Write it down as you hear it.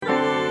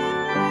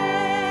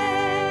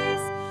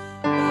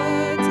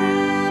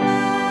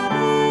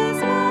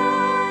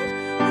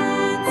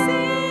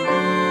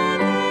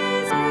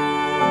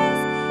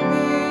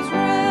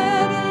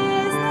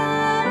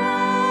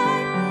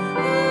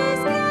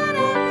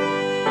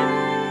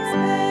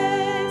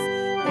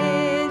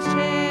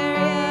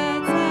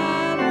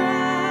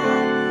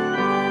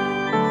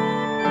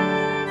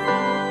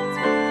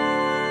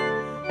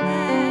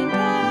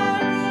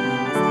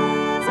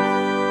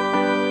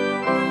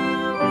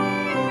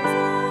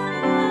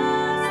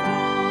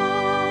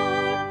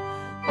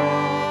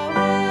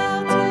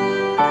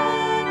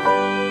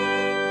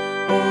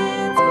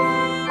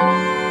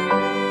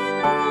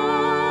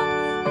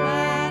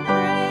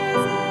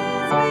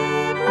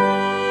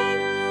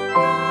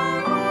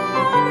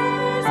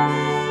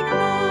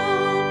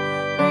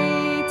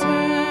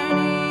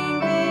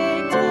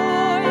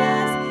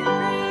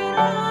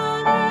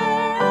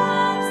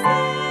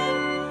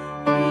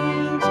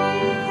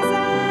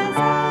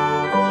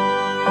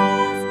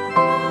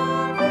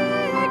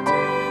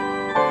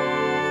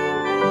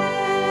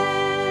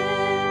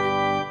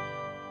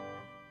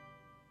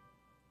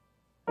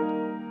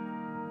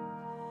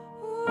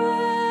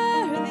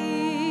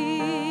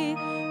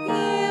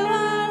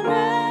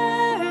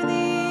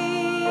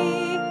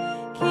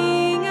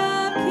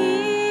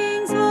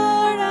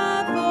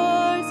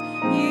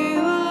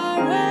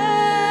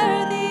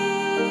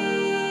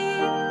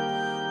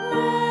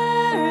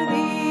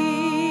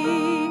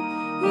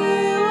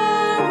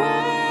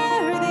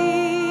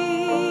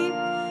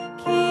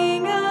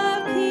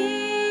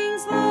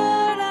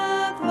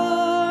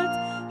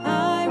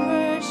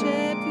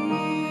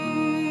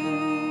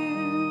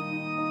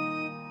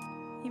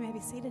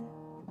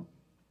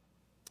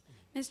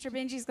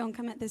Pastor Benji's going to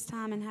come at this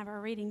time and have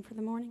our reading for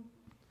the morning.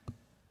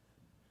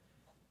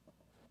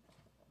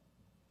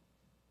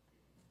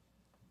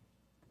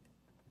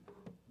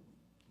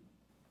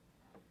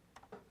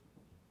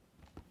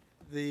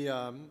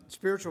 The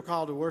spiritual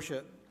call to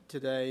worship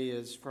today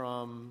is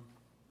from,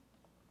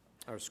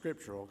 or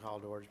scriptural call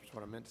to worship is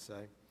what I meant to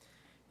say,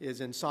 is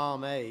in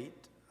Psalm 8,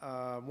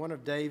 one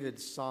of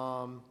David's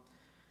psalm,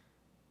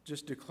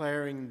 just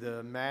declaring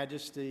the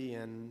majesty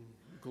and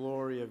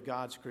glory of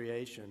God's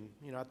creation.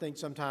 You know, I think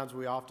sometimes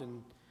we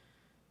often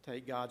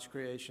take God's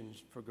creation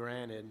for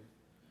granted.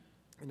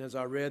 And as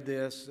I read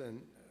this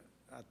and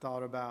I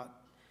thought about,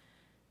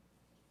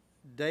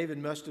 David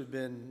must have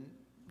been,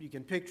 you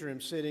can picture him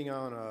sitting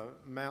on a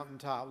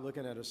mountaintop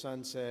looking at a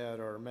sunset,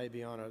 or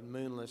maybe on a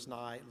moonless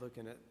night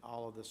looking at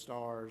all of the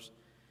stars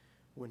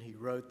when he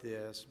wrote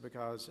this,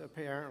 because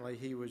apparently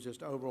he was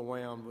just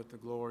overwhelmed with the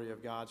glory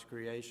of God's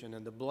creation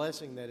and the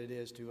blessing that it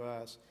is to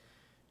us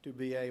to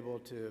be able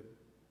to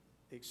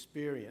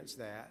experience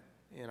that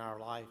in our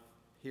life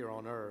here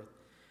on earth.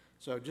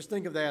 So just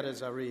think of that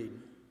as I read.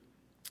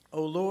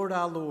 O Lord,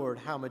 our Lord,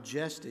 how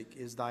majestic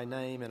is thy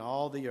name in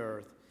all the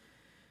earth.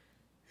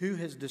 Who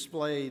has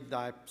displayed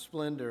thy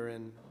splendor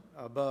in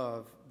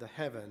above the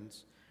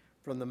heavens?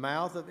 From the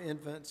mouth of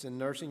infants and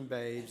nursing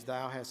babes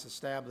thou hast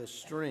established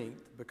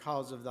strength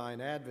because of thine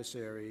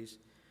adversaries,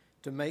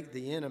 to make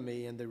the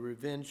enemy and the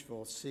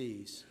revengeful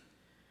cease.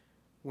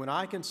 When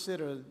I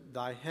consider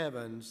thy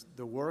heavens,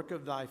 the work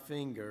of thy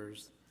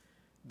fingers,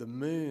 the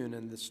moon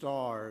and the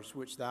stars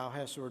which thou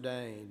hast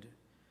ordained,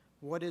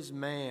 what is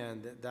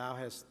man that thou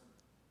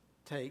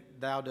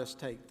dost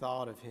take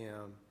thought of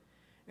him,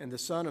 and the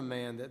Son of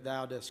Man that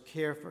thou dost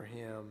care for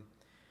him?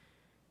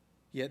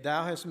 Yet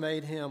thou hast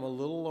made him a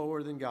little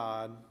lower than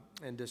God,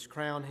 and dost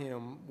crown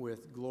him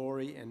with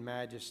glory and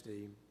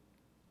majesty.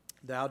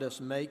 Thou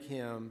dost make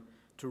him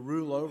to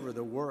rule over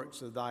the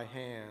works of thy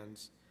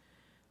hands.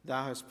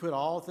 Thou hast put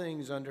all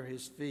things under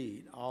his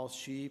feet, all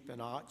sheep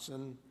and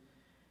oxen,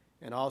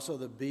 and also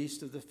the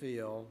beasts of the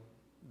field,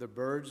 the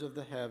birds of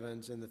the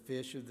heavens, and the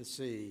fish of the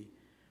sea,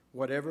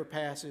 whatever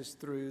passes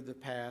through the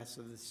paths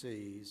of the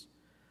seas.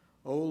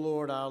 O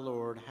Lord, our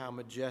Lord, how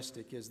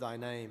majestic is thy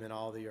name in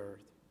all the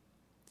earth.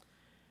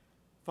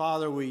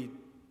 Father, we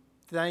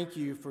thank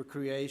you for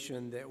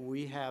creation that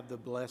we have the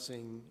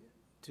blessing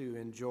to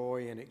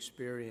enjoy and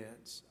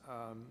experience.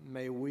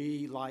 May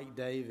we, like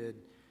David,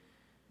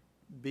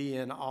 be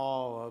in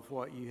awe of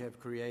what you have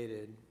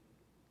created.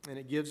 And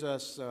it gives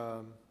us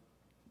a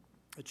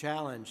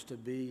challenge to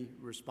be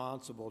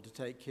responsible, to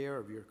take care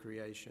of your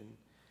creation.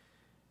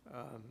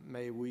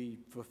 May we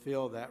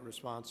fulfill that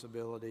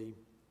responsibility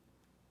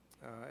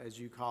as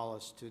you call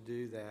us to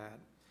do that.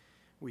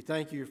 We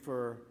thank you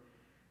for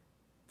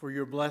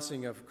your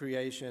blessing of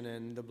creation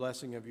and the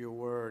blessing of your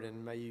word,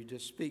 and may you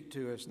just speak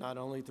to us not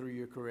only through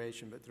your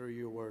creation but through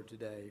your word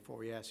today. For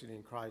we ask it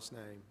in Christ's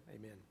name.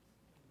 Amen.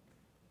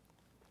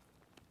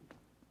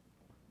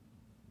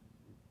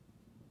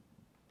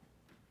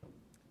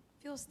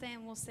 If you'll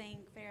stand, we'll sing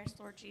Fairest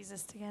Lord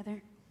Jesus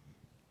together.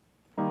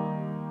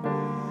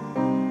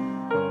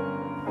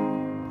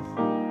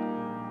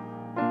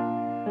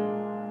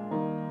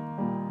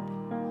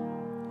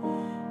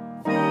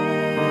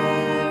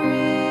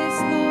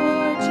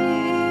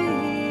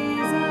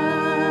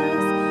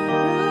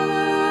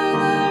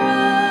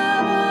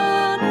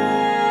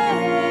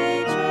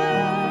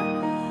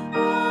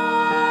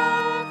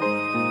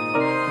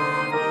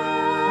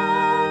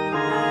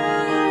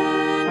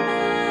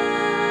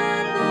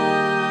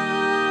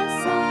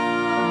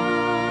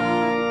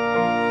 Song.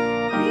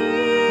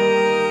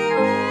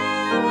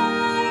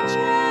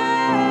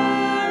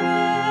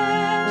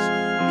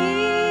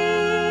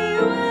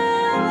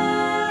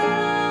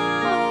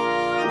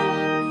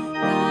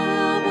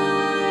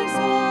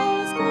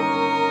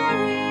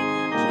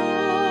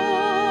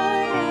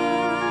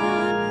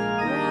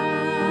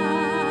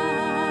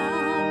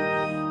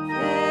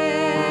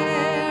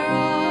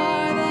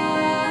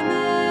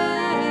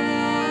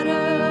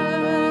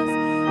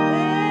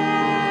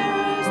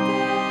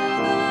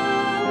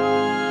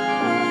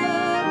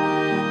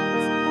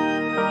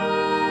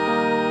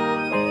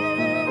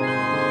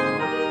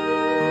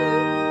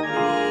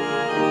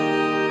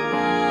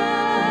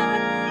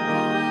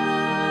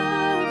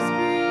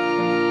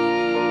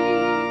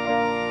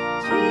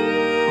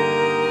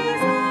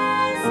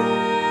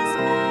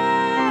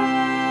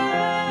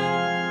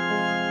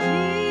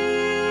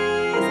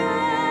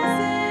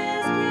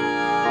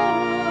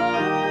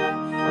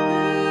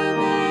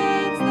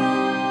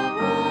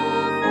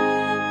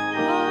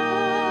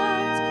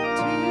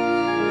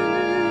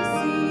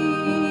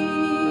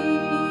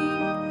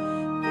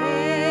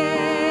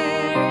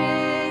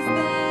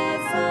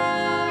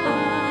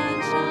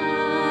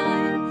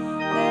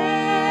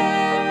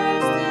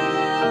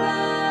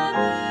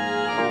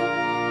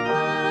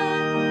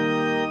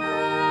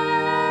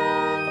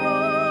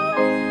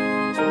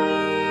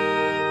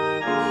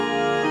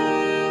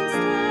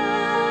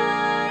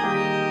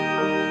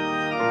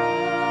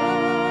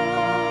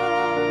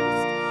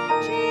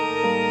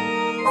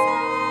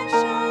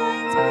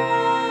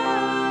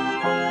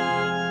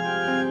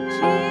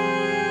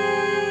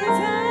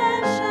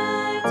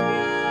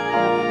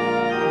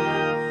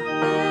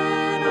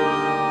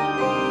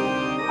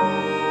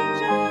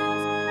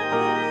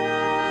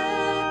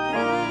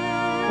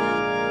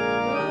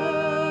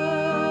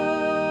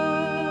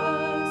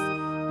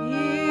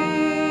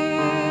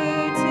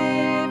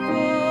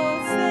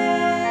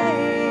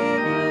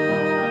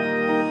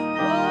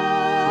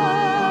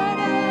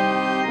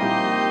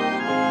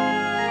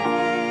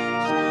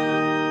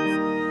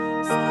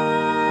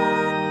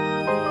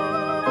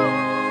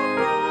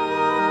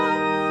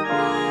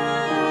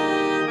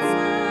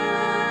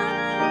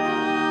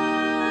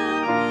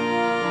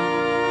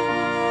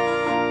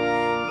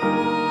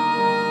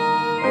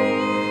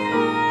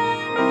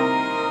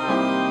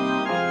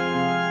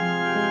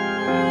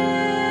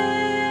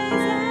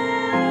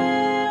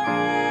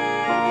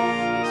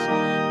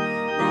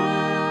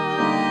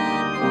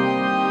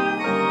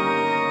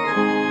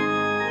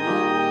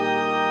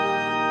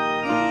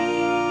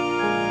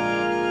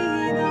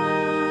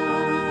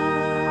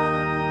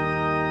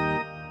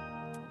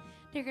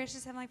 dear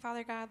gracious Heavenly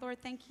Father, God,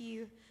 Lord, thank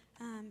you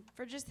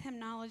for just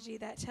hymnology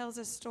that tells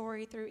a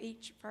story through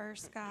each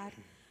verse, God.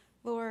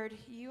 Lord,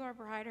 you are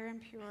brighter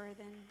and purer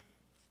than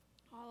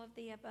all of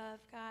the above,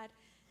 God.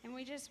 And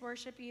we just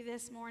worship you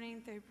this morning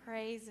through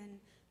praise and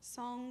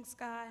songs,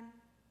 God.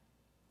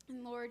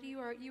 And Lord, you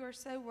are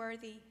so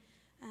worthy,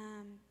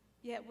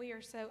 yet we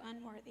are so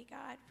unworthy,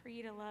 God, for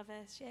you to love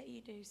us, yet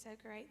you do so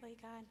greatly,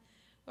 God.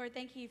 Lord,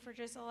 thank you for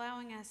just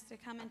allowing us to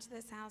come into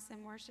this house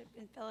and worship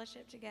and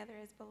fellowship together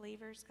as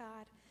believers,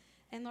 God.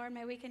 And Lord,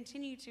 may we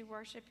continue to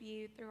worship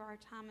you through our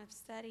time of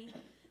study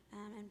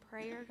and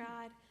prayer,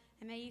 God.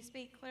 And may you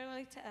speak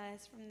clearly to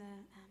us from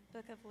the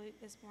book of Luke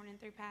this morning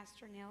through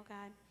Pastor Neil,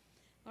 God.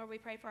 Lord, we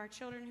pray for our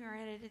children who are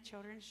headed to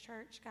Children's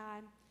Church,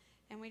 God.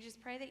 And we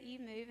just pray that you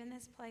move in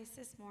this place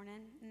this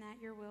morning and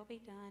that your will be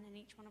done in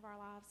each one of our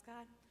lives,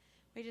 God.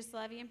 We just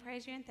love you and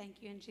praise you and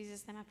thank you. In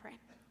Jesus' name I pray.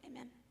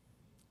 Amen.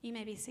 You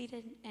may be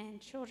seated,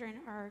 and children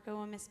are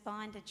going Miss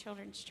Bond to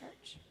Children's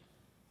Church.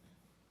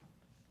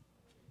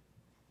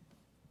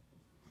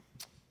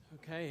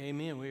 Okay,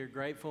 amen. We are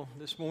grateful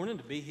this morning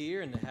to be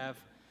here and to have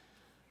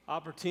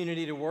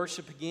opportunity to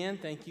worship again.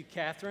 Thank you,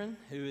 Catherine,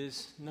 who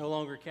is no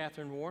longer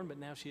Catherine Warren, but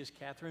now she is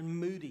Catherine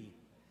Moody.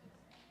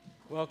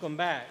 Welcome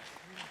back,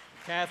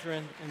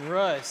 Catherine and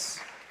Russ.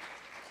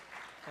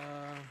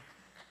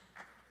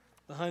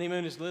 The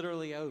honeymoon is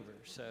literally over,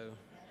 so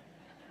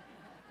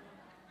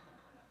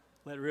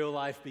let real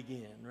life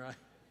begin, right?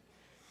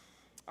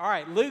 All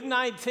right, Luke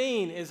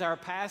 19 is our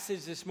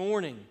passage this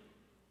morning.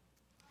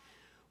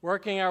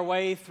 Working our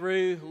way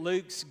through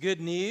Luke's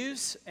good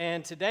news,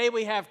 and today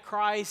we have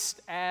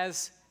Christ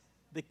as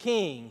the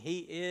King. He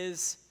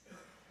is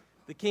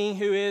the King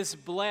who is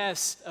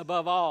blessed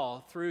above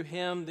all. Through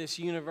him, this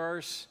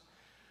universe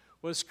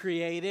was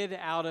created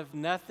out of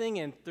nothing,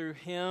 and through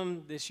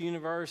him, this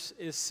universe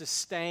is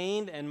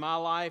sustained, and my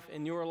life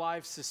and your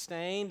life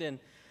sustained, and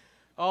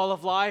all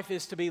of life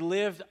is to be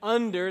lived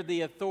under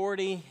the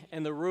authority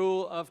and the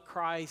rule of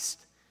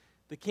Christ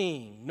the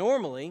King.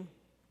 Normally,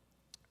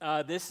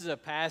 this is a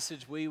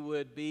passage we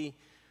would be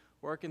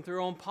working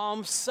through on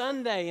Palm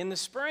Sunday in the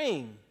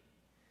spring,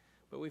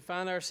 but we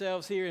find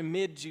ourselves here in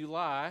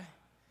mid-July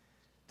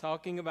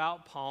talking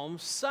about Palm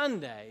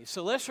Sunday.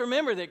 So let's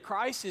remember that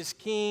Christ is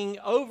King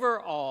over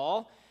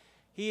all.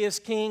 He is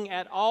King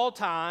at all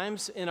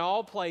times, in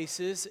all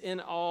places,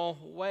 in all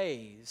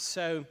ways.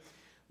 So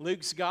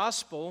Luke's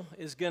gospel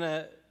is going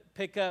to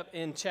pick up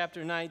in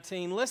chapter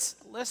 19.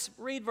 Let's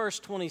read verse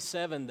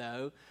 27,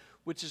 though,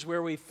 which is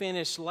where we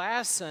finished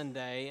last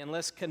Sunday, and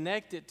let's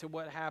connect it to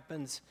what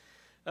happens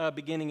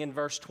beginning in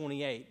verse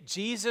 28.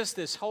 Jesus,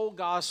 this whole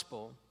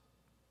gospel,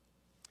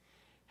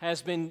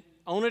 has been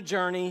on a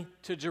journey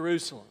to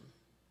Jerusalem.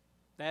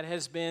 That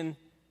has been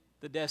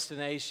the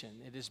destination.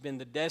 It has been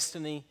the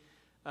destiny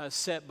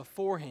set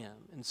before him.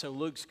 And so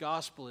Luke's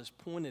gospel is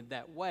pointed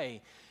that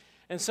way.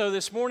 And so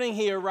this morning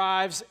he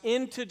arrives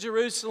into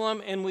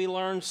Jerusalem, and we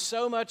learn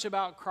so much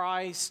about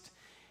Christ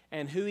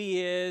and who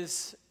he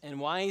is and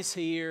why he's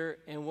here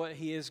and what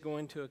he is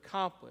going to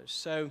accomplish.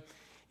 So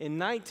in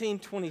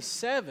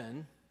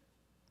 1927,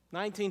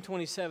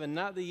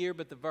 not the year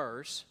but the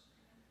verse,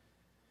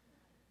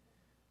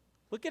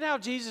 look at how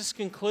Jesus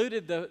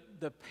concluded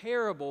the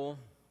parable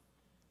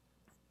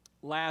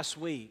last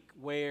week,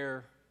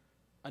 where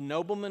a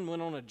nobleman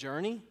went on a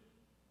journey.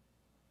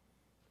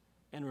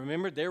 And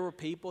remember, there were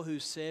people who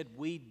said,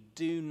 we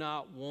do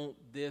not want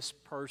this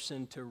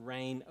person to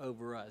reign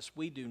over us.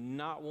 We do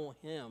not want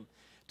him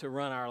to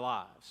run our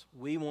lives.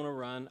 We want to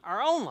run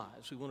our own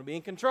lives. We want to be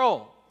in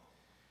control.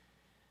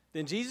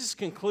 Then Jesus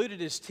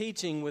concluded his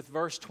teaching with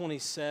verse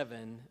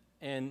 27,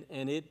 and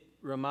it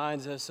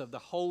reminds us of the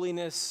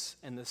holiness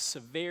and the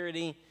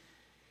severity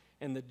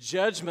and the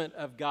judgment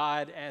of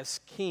God as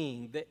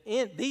King.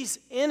 These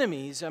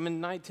enemies, I'm in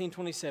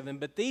 1927,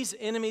 but these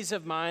enemies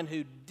of mine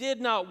who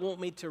did not want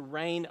me to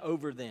reign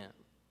over them.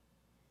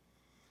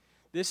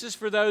 This is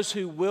for those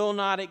who will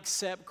not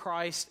accept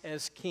Christ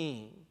as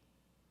King.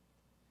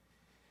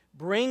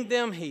 Bring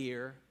them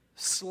here,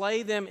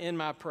 slay them in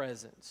my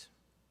presence.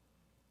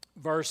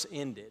 Verse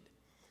ended.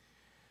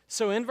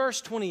 So in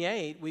verse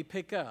 28, we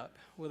pick up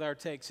with our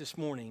text this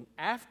morning.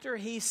 After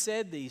he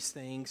said these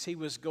things, he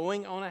was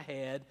going on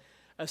ahead,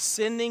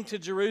 ascending to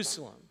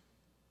Jerusalem.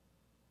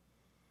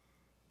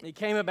 It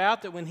came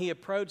about that when he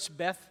approached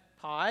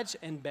Bethphage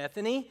and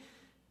Bethany,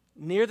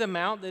 near the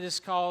mount that is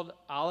called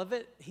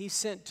Olivet, he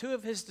sent two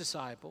of his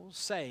disciples,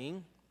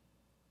 saying,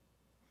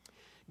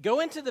 go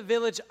into the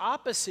village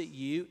opposite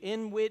you,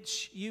 in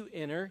which you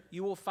enter.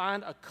 You will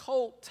find a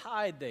colt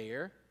tied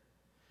there,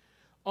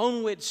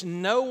 on which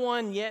no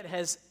one yet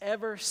has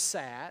ever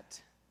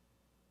sat.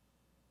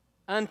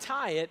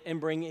 Untie it and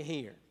bring it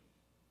here.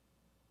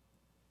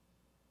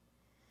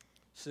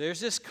 So there's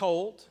this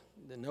colt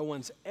that no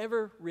one's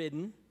ever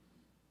ridden,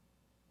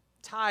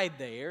 tied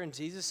there, and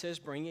Jesus says,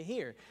 bring it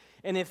here.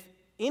 And if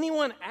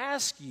anyone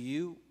asks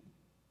you,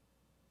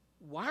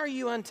 why are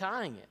you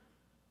untying it?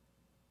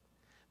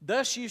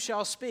 Thus you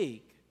shall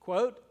speak,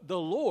 quote, the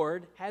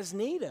Lord has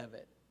need of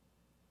it.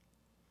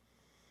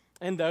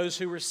 And those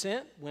who were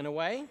sent went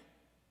away,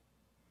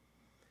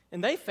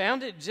 and they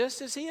found it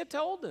just as he had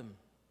told them.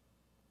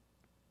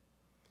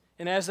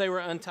 And as they were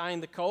untying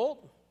the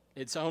colt,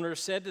 its owner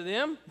said to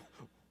them,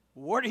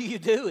 "What are you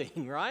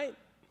doing?" Right?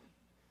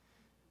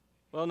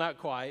 Well, not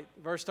quite.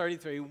 Verse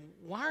 33,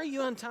 "Why are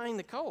you untying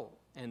the colt?"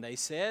 And they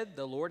said,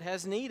 "The Lord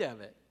has need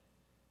of it."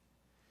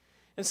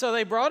 And so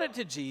they brought it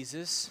to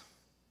Jesus.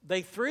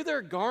 They threw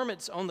their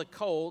garments on the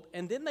colt,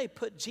 and then they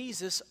put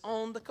Jesus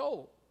on the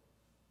colt.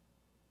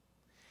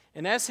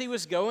 And as he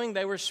was going,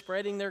 they were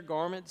spreading their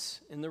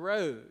garments in the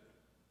road.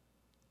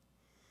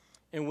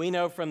 And we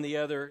know from the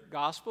other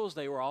Gospels,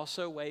 they were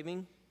also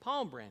waving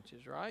palm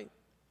branches, right?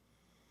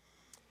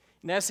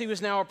 And as he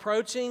was now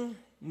approaching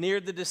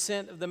near the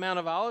descent of the Mount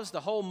of Olives,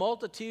 the whole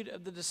multitude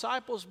of the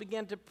disciples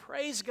began to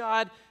praise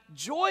God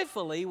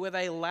joyfully with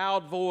a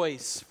loud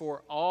voice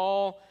for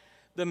all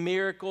the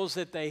miracles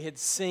that they had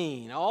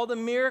seen. All the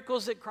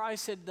miracles that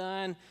Christ had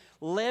done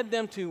led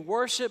them to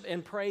worship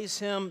and praise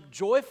him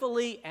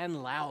joyfully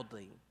and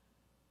loudly,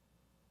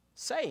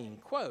 saying,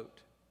 quote,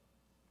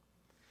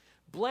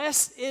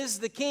 "Blessed is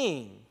the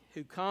King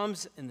who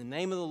comes in the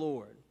name of the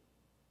Lord.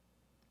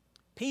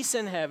 Peace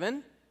in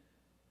heaven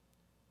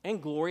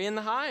and glory in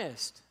the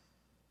highest."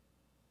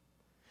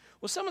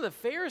 Well, some of the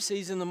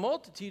Pharisees in the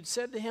multitude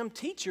said to him,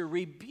 "Teacher,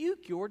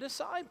 rebuke your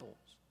disciples."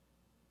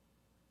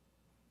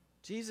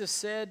 Jesus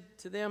said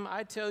to them,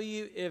 "I tell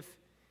you,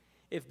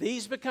 if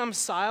these become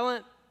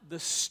silent, the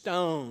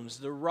stones,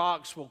 the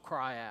rocks will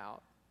cry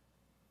out."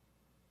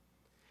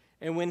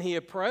 And when he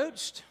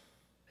approached,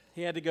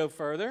 he had to go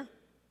further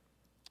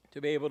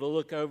to be able to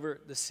look over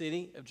the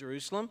city of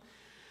Jerusalem.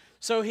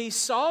 So he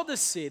saw the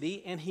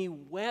city and he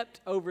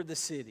wept over the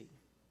city,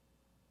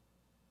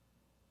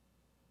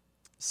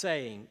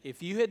 saying,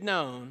 "If you had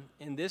known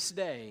in this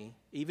day,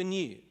 even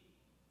you,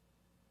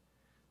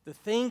 the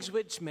things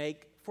which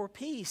make for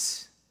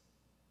peace.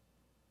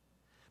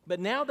 But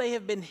now they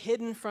have been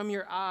hidden from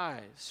your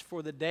eyes,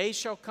 for the day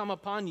shall come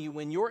upon you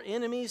when your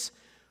enemies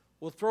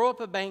will throw up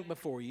a bank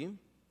before you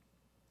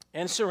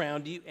and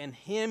surround you and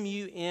hem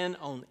you in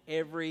on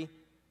every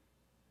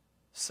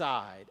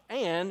side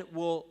and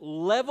will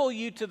level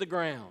you to the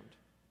ground."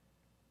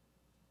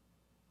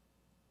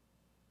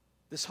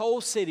 This whole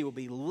city will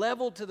be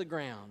leveled to the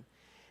ground,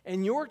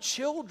 and your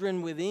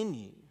children within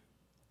you,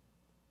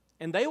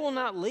 and they will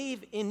not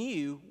leave in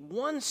you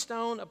one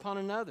stone upon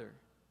another,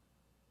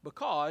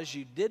 because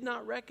you did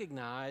not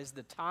recognize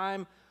the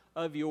time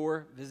of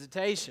your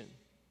visitation.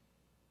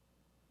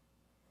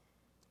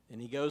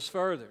 And he goes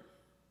further.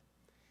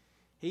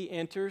 He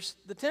enters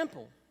the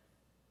temple,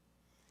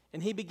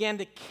 and he began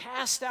to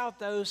cast out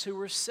those who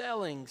were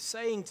selling,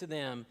 saying to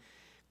them,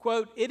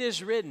 quote, "It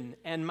is written,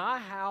 and my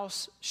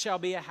house shall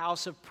be a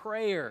house of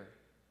prayer,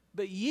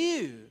 but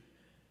you've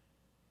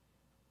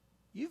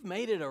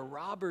made it a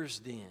robber's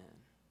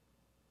den."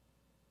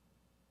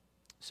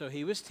 So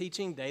he was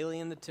teaching daily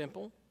in the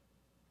temple,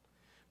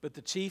 but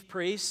the chief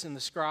priests and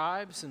the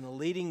scribes and the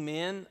leading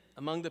men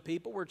among the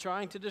people were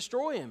trying to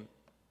destroy him.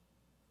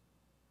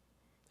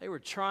 They were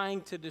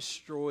trying to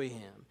destroy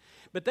him.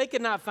 But they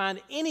could not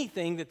find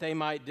anything that they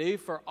might do,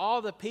 for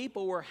all the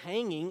people were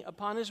hanging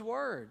upon his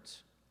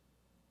words.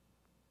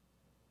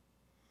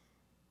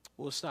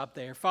 We'll stop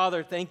there.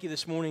 Father, thank you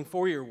this morning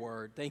for your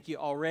word. Thank you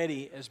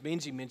already, as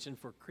Benji mentioned,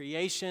 for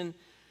creation,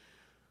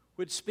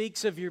 which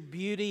speaks of your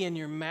beauty and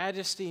your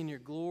majesty and your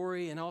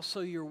glory, and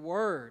also your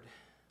word.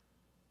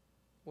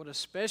 What a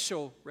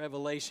special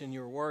revelation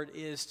your word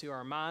is to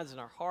our minds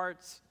and our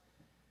hearts,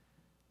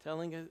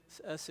 telling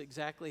us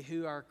exactly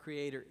who our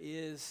Creator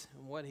is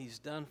and what he's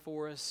done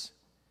for us.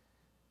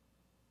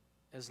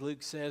 As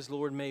Luke says,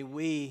 Lord, may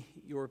we,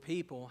 your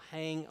people,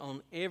 hang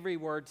on every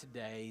word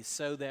today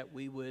so that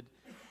we would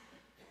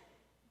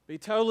be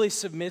totally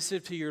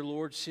submissive to your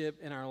lordship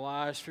in our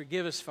lives.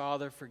 Forgive us,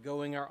 Father, for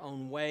going our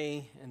own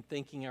way and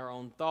thinking our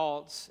own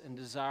thoughts and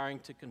desiring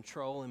to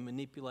control and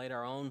manipulate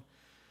our own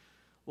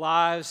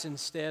lives.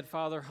 Instead,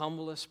 Father,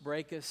 humble us,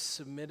 break us,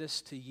 submit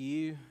us to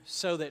you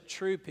so that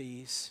true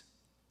peace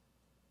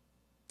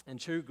and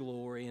true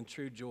glory and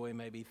true joy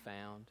may be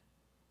found.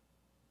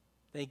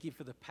 Thank you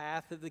for the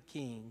path of the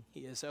King.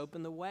 He has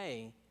opened the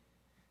way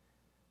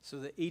so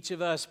that each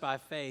of us by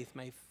faith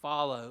may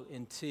follow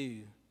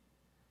into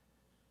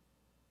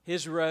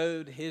his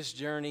road, his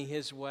journey,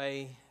 his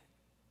way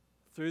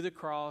through the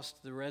cross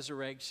to the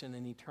resurrection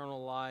and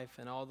eternal life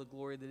and all the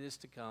glory that is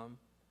to come.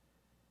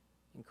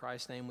 In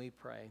Christ's name we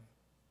pray.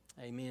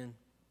 Amen.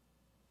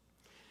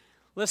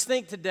 Let's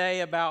think today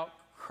about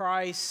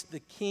Christ the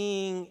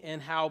King and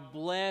how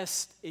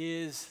blessed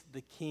is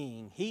the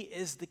King. He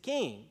is the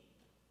King.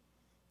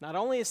 Not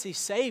only is he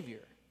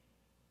Savior,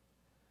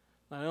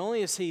 not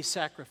only is he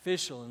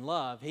sacrificial in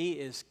love, he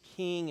is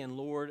King and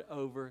Lord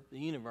over the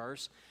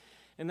universe.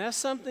 And that's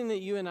something that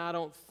you and I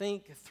don't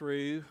think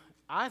through,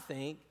 I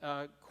think,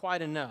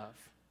 quite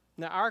enough.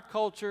 Now, our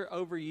culture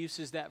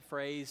overuses that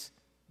phrase,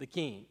 the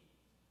King.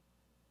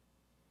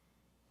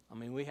 I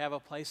mean, we have a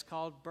place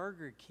called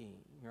Burger King,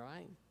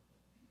 right?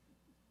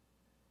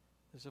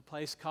 There's a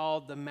place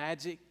called the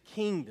Magic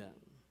Kingdom.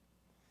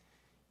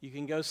 You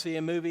can go see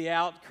a movie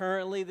out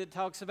currently that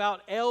talks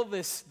about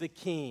Elvis the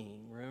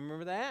King.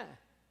 Remember that?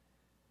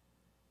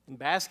 In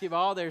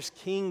basketball, there's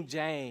King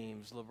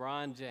James,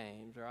 LeBron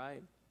James,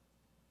 right?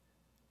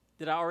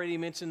 Did I already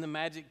mention the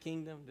Magic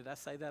Kingdom? Did I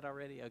say that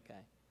already?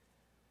 Okay.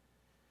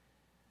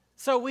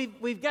 So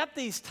we've got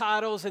these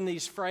titles and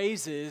these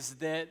phrases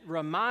that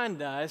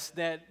remind us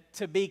that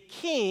to be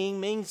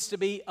king means to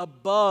be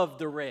above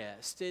the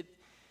rest. It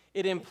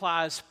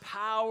implies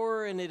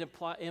power, and it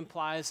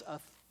implies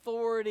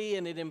authority,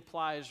 and it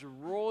implies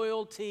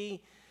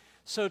royalty.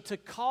 So to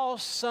call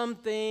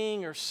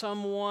something or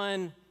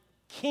someone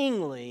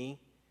kingly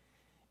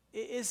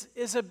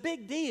is a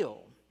big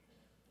deal.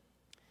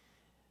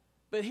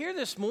 But here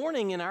this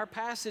morning in our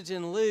passage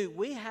in Luke,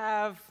 we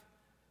have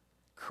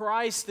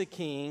Christ the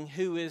King,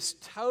 who is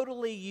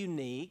totally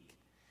unique.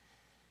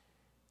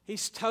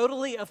 He's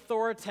totally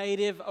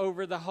authoritative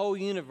over the whole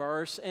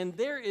universe, and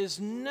there is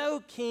no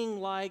king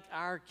like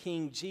our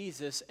King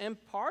Jesus. And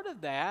part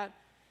of that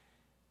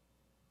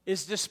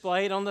is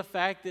displayed on the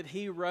fact that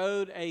he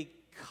rode a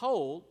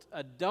colt,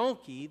 a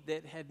donkey,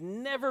 that had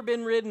never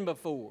been ridden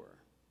before.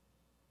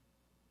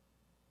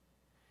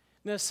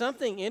 Now,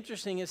 something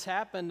interesting has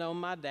happened on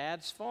my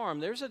dad's farm.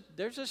 There's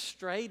a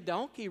stray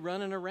donkey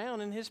running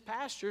around in his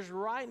pastures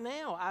right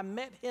now. I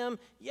met him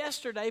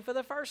yesterday for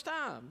the first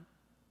time.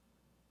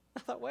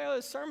 I thought, well,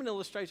 there's a sermon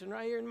illustration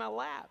right here in my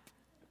lap.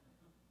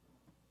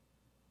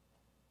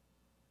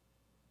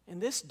 And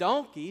this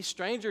donkey,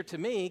 stranger to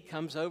me,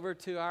 comes over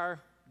to our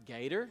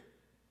gator,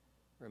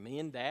 where me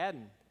and Dad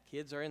and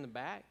kids are in the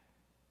back.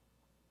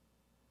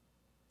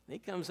 And he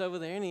comes over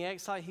there and he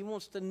acts like he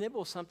wants to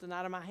nibble something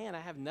out of my hand.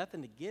 I have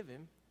nothing to give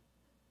him.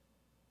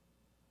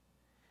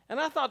 And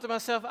I thought to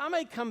myself, I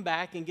may come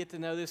back and get to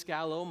know this guy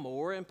a little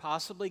more and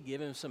possibly give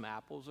him some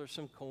apples or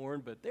some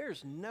corn, but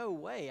there's no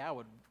way I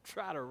would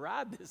try to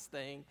ride this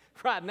thing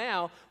right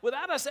now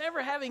without us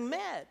ever having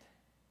met.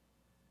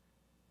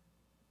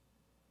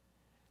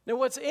 Now,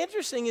 what's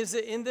interesting is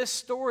that in this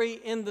story,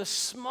 in the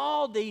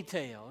small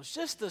details,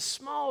 just the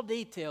small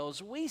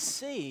details, we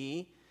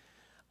see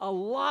a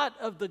lot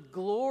of the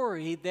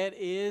glory that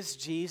is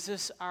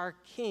Jesus, our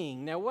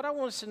King. Now, what I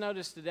want us to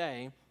notice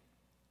today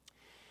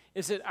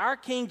is that our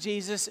King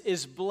Jesus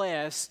is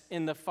blessed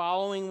in the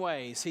following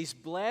ways. He's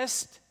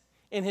blessed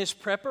in his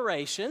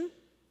preparation.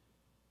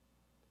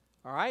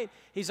 All right?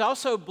 He's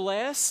also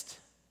blessed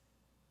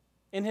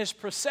in his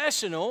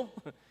processional.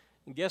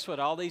 And guess what?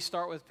 All these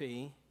start with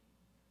P.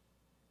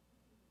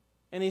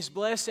 And he's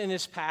blessed in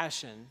his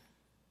passion,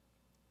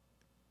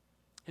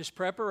 his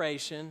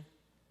preparation,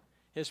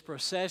 his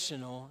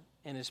processional,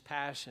 and his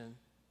passion.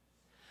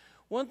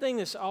 One thing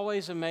that's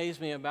always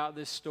amazed me about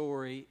this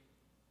story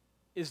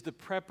is the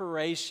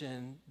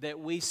preparation that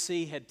we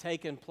see had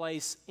taken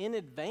place in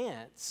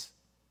advance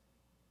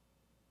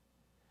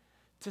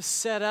to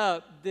set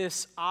up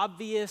this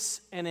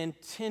obvious and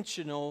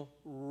intentional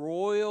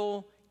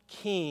royal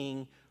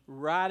king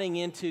riding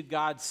into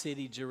God's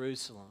city,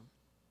 Jerusalem.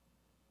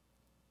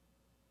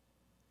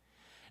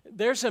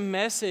 There's a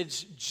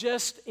message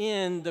just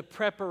in the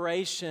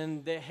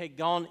preparation that had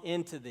gone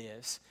into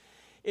this.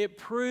 It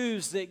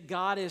proves that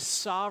God is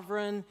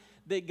sovereign,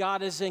 that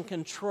God is in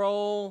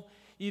control.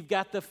 You've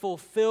got the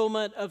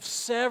fulfillment of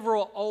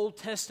several Old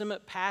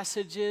Testament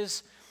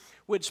passages,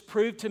 which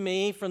prove to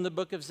me from the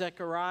book of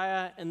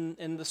Zechariah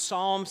and the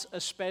Psalms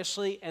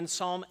especially, and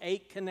Psalm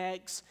 8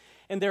 connects.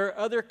 And there are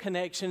other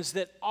connections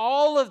that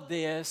all of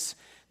this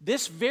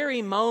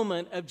very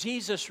moment of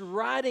Jesus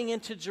riding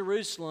into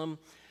Jerusalem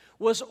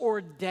was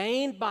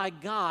ordained by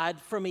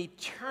God from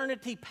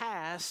eternity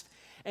past,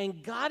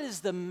 and God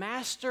is the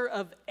master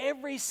of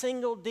every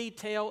single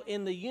detail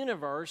in the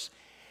universe,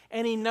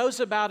 and He knows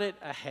about it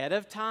ahead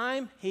of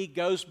time. He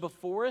goes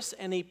before us,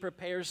 and He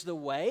prepares the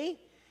way,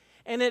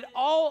 and it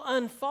all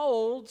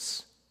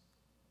unfolds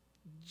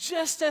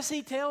just as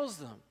He tells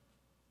them.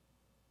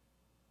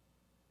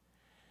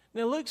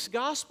 Now, Luke's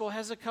gospel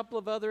has a couple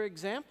of other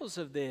examples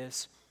of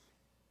this.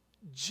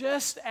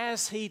 Just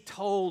as He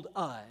told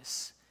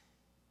us.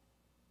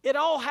 It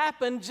all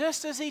happened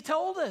just as He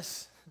told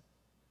us.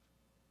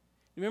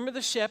 Remember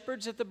the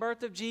shepherds at the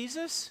birth of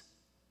Jesus?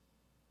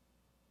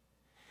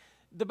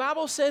 The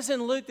Bible says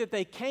in Luke that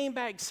they came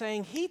back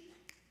saying,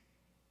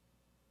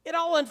 it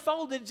all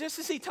unfolded just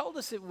as He told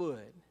us it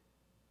would.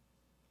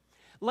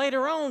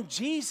 Later on,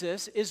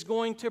 Jesus is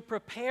going to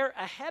prepare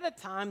ahead of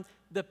time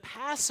the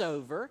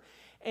Passover,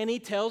 and He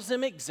tells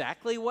them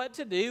exactly what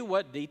to do,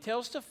 what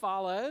details to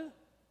follow.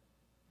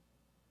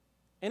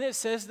 And it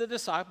says the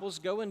disciples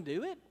go and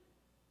do it.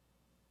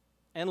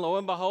 And lo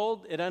and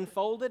behold, it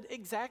unfolded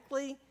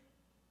exactly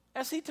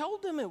as He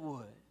told them it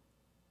would.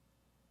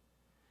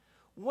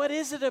 What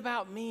is it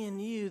about me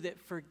and you that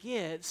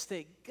forgets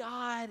that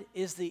God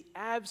is the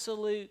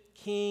absolute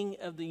King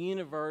of the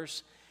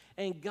universe,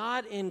 and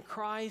God in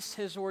Christ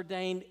has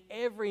ordained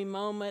every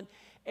moment,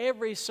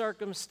 every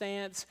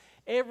circumstance,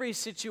 every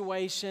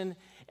situation,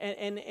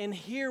 and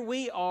here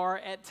we are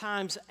at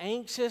times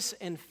anxious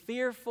and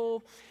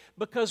fearful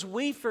because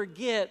we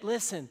forget,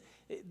 listen,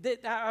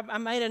 I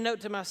made a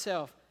note to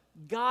myself,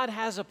 God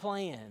has a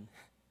plan.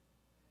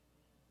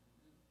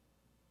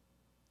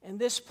 And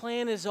this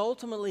plan is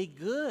ultimately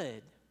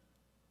good.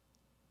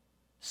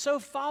 So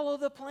follow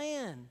the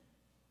plan.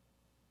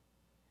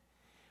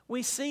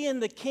 We see in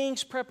the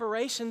king's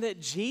preparation that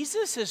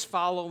Jesus is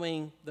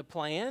following the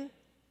plan.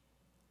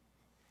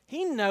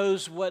 He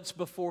knows what's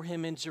before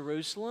him in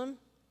Jerusalem.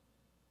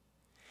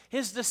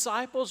 His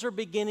disciples are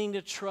beginning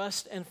to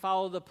trust and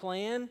follow the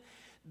plan.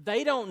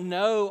 They don't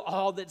know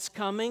all that's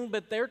coming,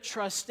 but they're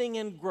trusting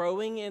and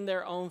growing in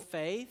their own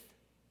faith.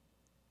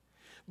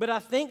 But I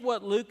think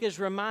what Luke is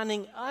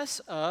reminding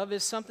us of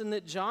is something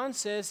that John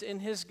says in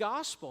his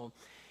gospel.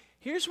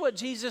 Here's what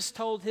Jesus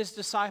told his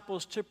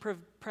disciples to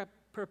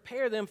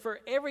prepare them for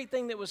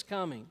everything that was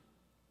coming.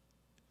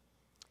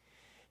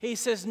 He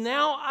says,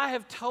 "Now I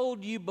have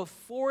told you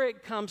before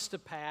it comes to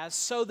pass,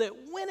 so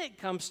that when it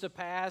comes to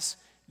pass,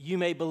 you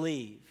may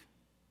believe."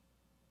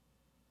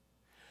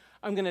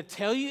 I'm going to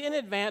tell you in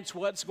advance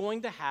what's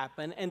going to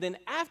happen, and then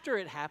after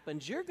it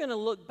happens, you're going to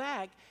look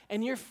back,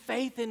 and your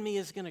faith in me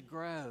is going to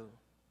grow.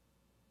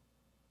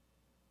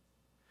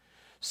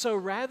 So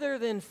rather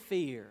than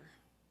fear,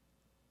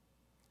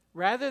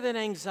 rather than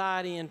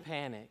anxiety and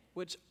panic,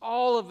 which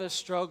all of us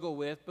struggle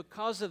with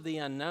because of the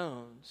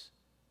unknowns,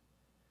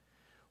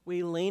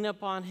 we lean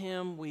upon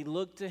Him, we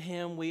look to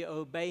Him, we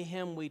obey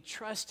Him, we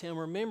trust Him,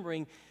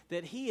 remembering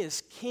that He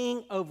is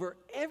King over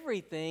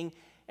everything,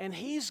 and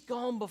He's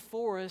gone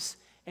before us,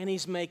 and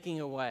He's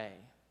making a way.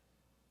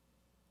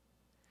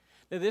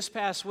 Now, this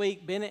past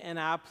week, Bennett and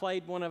I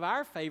played one of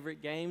our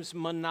favorite games,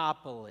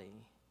 Monopoly.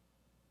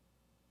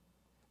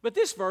 But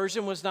this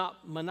version was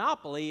not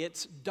Monopoly,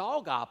 it's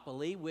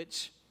Dogopoly,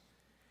 which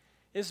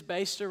is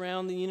based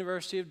around the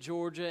University of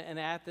Georgia and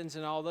Athens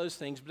and all those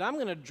things. But I'm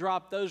going to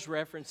drop those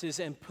references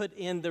and put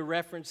in the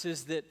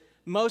references that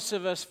most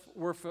of us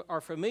are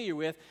familiar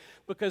with,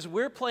 because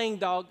we're playing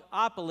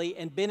Dogopoly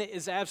and Bennett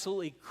is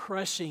absolutely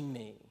crushing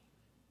me.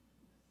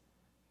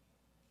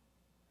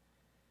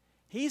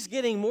 He's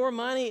getting more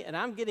money and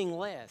I'm getting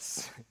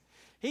less.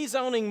 He's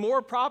owning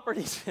more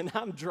properties and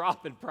I'm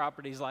dropping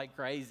properties like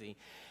crazy.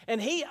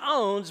 And he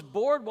owns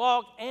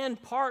Boardwalk and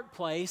Park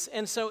Place,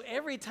 and so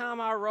every time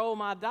I roll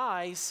my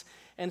dice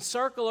and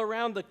circle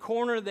around the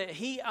corner that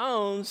he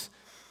owns,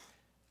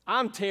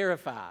 I'm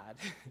terrified.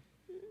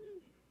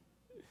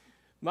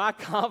 My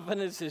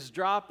confidence is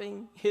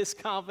dropping. His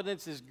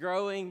confidence is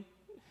growing.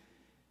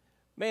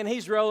 Man,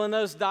 he's rolling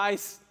those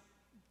dice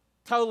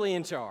totally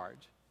in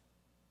charge.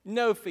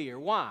 No fear.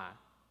 Why?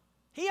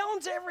 He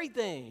owns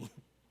everything.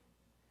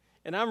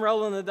 And I'm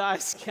rolling the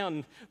dice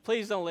counting,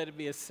 please don't let it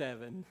be a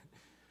 7.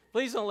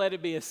 Please don't let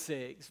it be a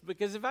 6.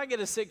 Because if I get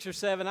a 6 or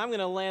 7, I'm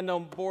going to land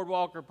on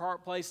Boardwalk or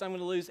Park Place. I'm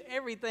going to lose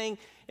everything.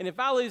 And if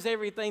I lose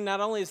everything,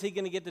 not only is he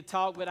going to get to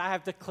talk, but I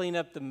have to clean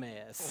up the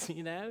mess,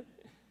 you know?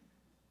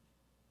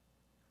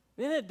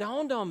 Then it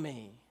dawned on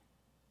me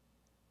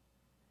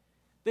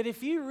that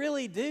if you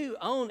really do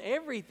own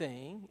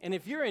everything, and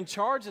if you're in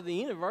charge of the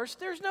universe,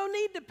 there's no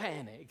need to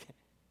panic.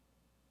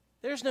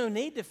 There's no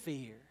need to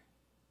fear.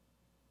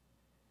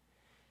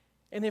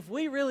 And if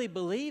we really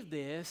believe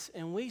this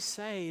and we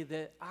say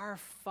that our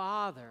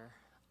Father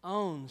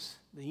owns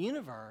the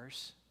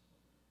universe,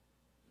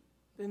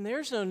 then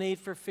there's no need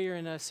for fear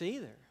in us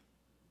either.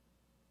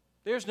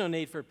 There's no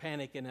need for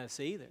panic in us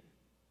either.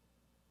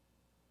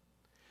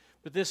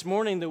 But this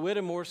morning, the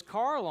Whittemore's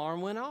car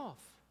alarm went off.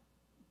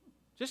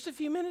 Just a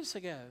few minutes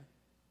ago.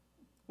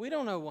 We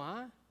don't know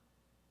why.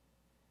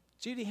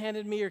 Judy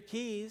handed me her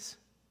keys.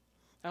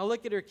 I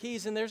look at her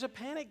keys and there's a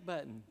panic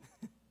button.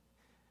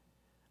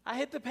 I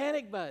hit the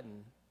panic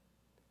button.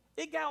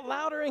 It got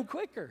louder and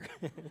quicker.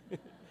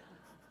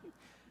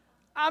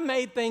 I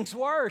made things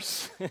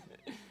worse.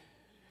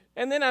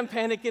 And then I'm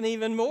panicking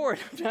even more.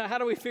 How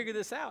do we figure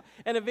this out?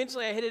 And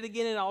eventually I hit it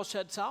again and it all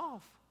shuts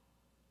off.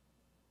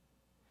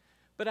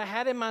 But I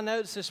had in my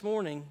notes this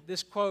morning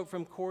this quote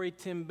from Corrie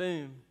ten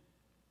Boom.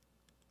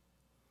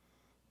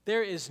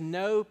 "There is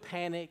no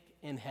panic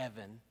in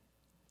heaven,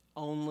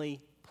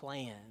 only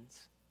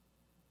plans."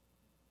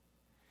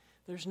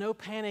 There's no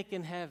panic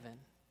in heaven.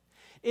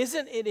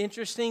 Isn't it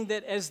interesting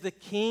that as the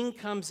king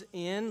comes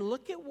in,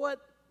 look at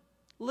what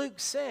Luke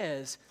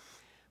says.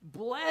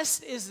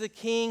 "Blessed is the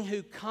king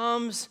who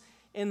comes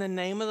in the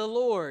name of the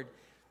Lord.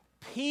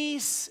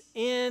 Peace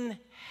in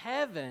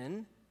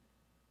heaven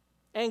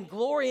and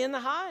glory in the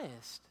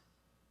highest."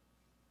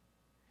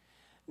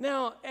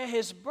 Now, at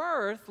his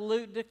birth,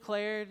 Luke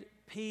declared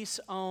peace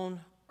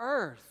on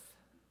earth.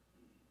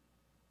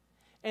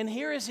 And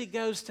here as he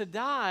goes to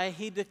die,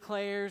 he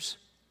declares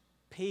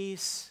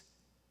peace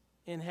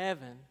in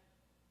heaven.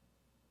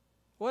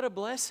 What a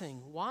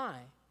blessing.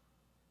 Why?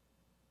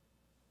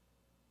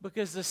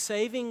 Because the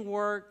saving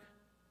work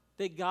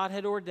that God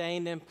had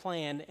ordained and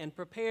planned and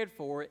prepared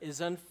for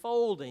is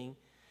unfolding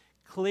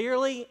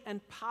clearly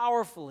and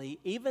powerfully,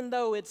 even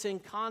though it's in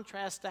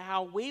contrast to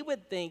how we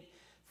would think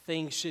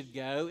things should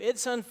go.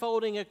 It's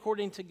unfolding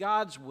according to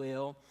God's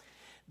will.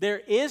 There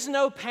is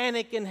no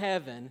panic in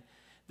heaven.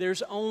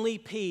 There's only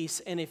peace.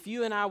 And if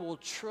you and I will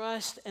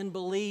trust and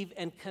believe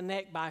and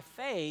connect by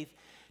faith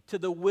to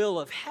the will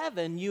of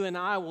heaven, you and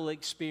I will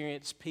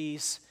experience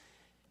peace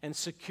and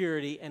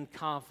security and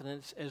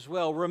confidence as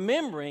well.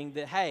 Remembering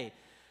that, hey,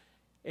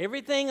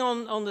 everything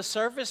on the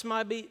surface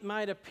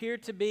might appear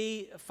to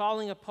be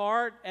falling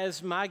apart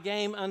as my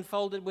game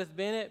unfolded with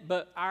Bennett,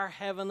 but our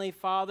Heavenly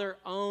Father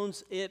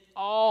owns it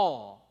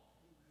all.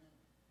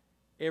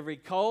 Every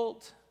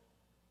colt,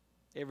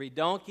 every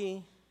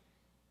donkey,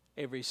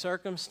 every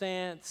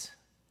circumstance,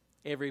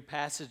 every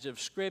passage of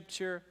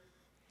Scripture,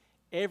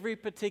 every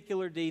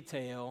particular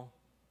detail.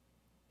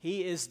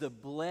 He is the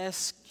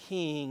blessed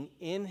King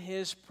in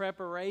His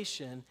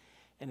preparation.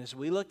 And as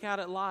we look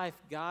out at life,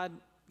 God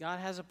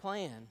has a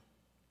plan.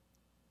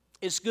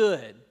 It's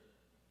good.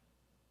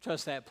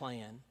 Trust that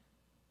plan.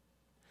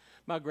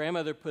 My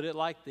grandmother put it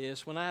like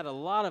this: when I had a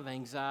lot of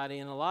anxiety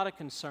and a lot of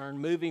concern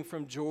moving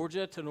from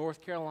Georgia to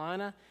North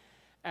Carolina,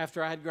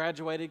 after I had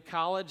graduated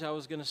college, I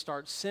was going to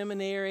start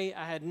seminary.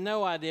 I had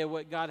no idea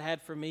what God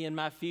had for me in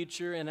my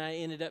future, and I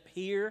ended up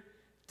here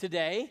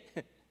today.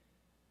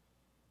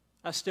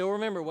 I still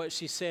remember what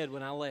she said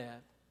when I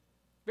left.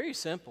 Very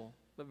simple,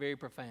 but very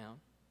profound.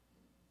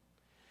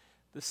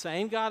 The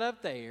same God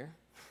up there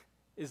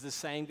is the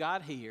same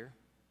God here.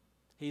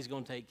 He's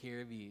going to take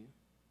care of you.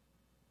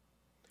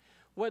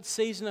 What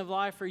season of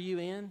life are you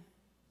in?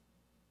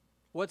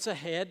 What's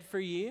ahead for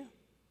you?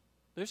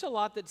 There's a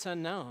lot that's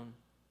unknown.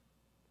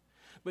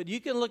 But you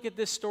can look at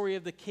this story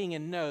of the king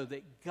and know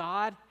that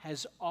God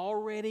has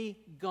already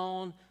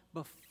gone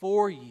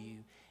before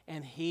you,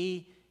 and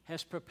He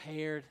has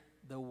prepared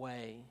the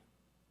way.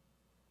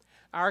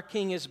 Our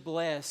king is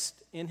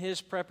blessed in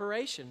his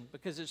preparation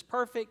because it's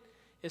perfect,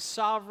 it's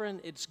sovereign,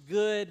 it's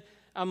good.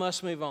 I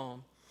must move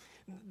on.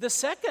 The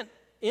second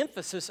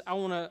emphasis I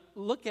want to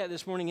look at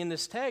this morning in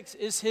this text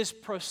is his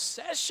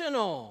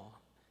processional.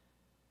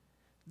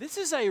 This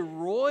is a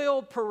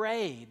royal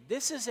parade.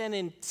 This is an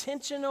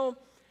intentional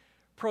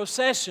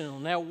processional.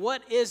 Now,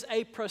 what is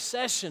a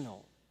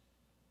processional?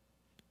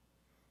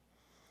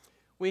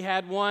 We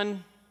had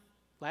one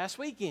last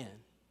weekend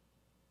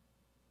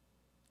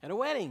at a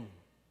wedding.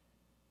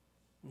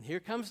 And here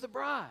comes the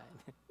bride.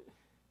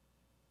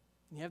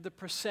 You have the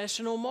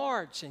processional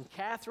march, and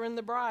Catherine,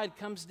 the bride,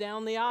 comes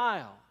down the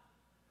aisle.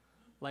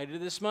 Later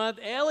this month,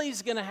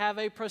 Ellie's going to have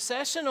a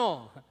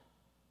processional.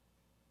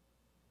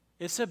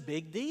 It's a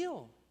big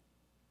deal.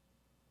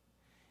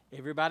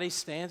 Everybody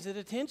stands at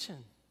attention.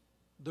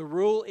 The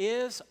rule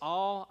is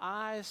all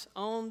eyes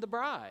on the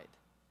bride.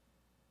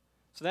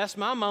 So that's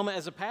my moment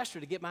as a pastor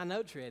to get my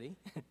notes ready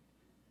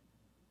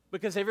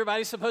because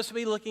everybody's supposed to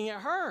be looking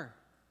at her.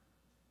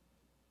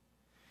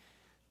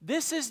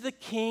 This is the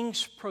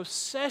king's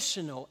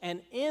processional,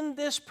 and in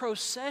this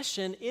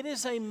procession, it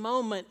is a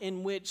moment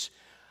in which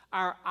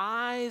our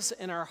eyes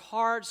and our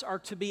hearts are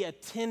to be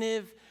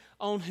attentive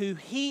on who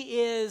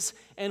He is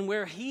and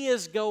where He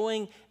is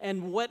going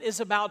and what is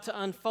about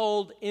to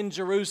unfold in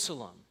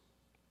Jerusalem.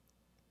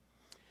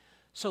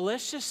 So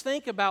let's just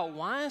think about,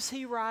 why is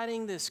He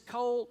riding this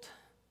colt?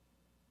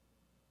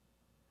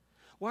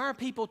 Why are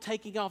people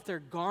taking off their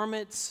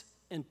garments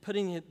and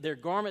putting their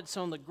garments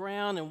on the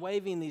ground and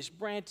waving these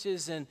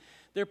branches, and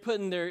they're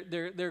putting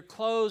their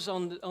clothes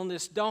on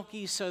this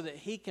donkey so that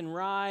he can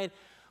ride?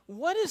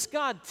 What is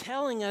God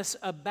telling us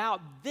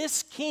about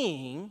this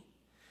king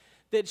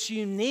that's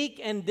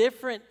unique and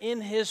different in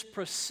his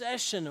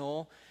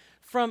processional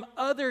from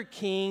other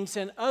kings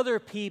and other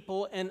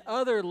people and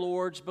other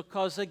lords?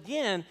 Because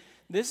again,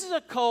 this is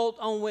a colt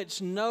on which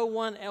no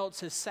one else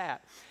has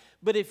sat.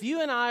 But if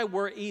you and I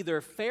were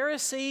either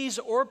Pharisees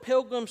or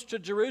pilgrims to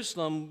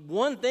Jerusalem,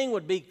 one thing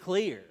would be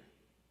clear.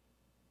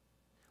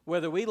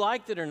 Whether we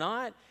liked it or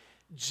not,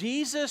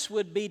 Jesus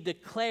would be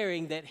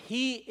declaring that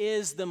He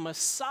is the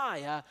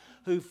Messiah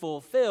who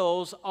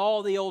fulfills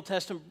all the Old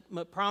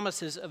Testament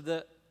promises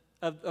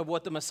of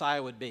what the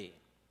Messiah would be.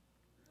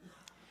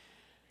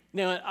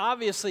 Now, it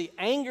obviously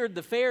angered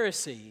the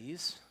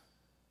Pharisees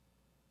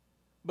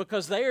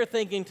because they are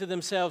thinking to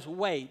themselves,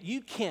 wait,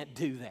 you can't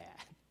do that.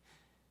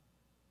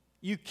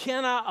 You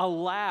cannot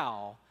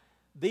allow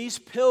these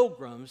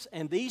pilgrims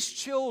and these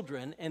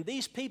children and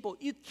these people,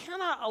 you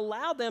cannot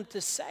allow them to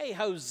say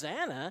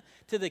Hosanna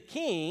to the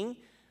king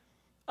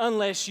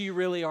unless you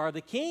really are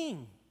the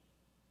king.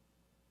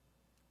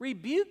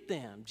 Rebuke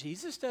them.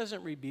 Jesus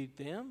doesn't rebuke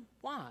them.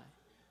 Why?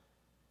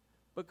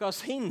 Because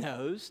He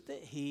knows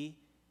that He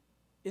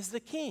is the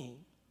king.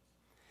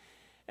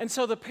 And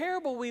so the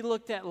parable we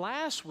looked at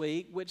last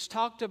week, which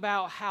talked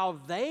about how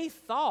many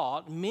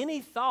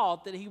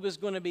thought that He was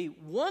going to be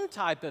one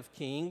type of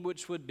king,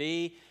 which would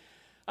be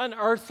an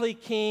earthly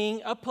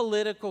king, a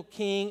political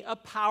king, a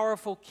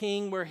powerful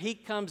king, where He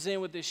comes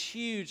in with this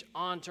huge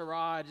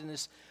entourage and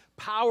this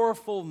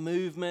powerful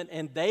movement,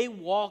 and they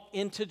walk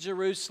into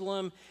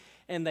Jerusalem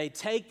and they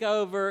take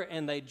over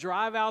and they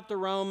drive out the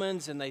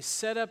Romans and they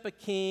set up a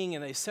king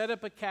and they set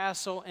up a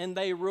castle and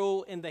they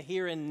rule in the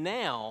here and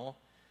now.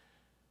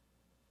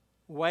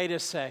 Wait a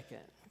second.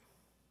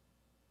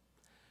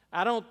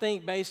 I don't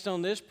think based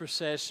on this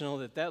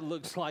processional that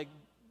looks like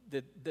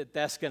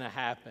that's going to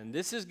happen.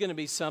 This is going to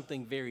be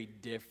something very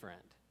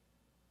different.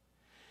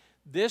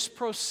 This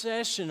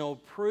processional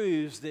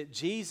proves that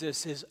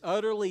Jesus is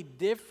utterly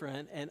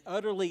different and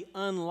utterly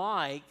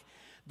unlike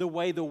the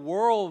way the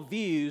world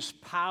views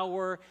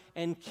power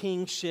and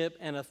kingship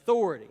and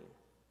authority.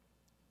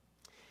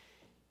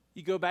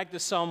 You go back to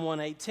Psalm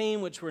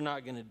 118, which we're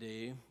not going to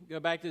do. Go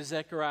back to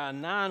Zechariah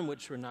 9,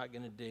 which we're not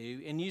going to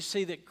do. And you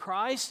see that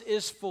Christ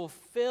is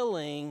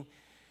fulfilling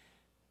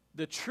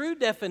the true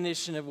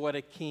definition of what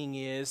a king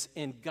is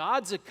in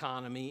God's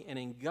economy and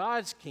in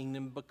God's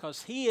kingdom,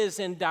 because he is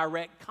in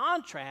direct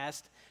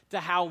contrast to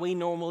how we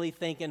normally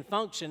think and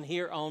function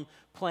here on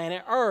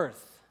planet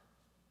Earth.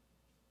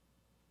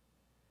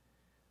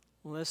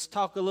 Let's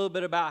talk a little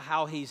bit about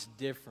how he's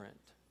different.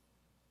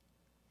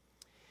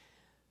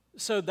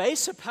 So they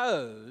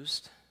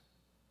supposed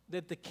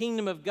that the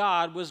kingdom of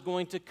God was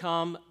going to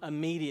come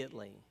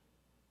immediately.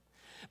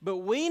 But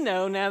we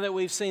know, now that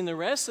we've seen the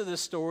rest of the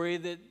story,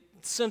 that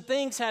some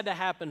things had to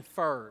happen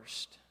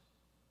first.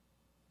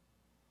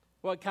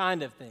 What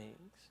kind of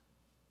things?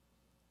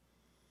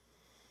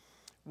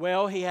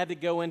 Well, he had to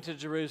go into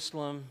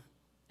Jerusalem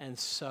and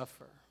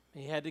suffer.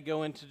 He had to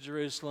go into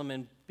Jerusalem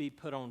and be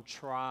put on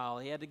trial.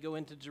 He had to go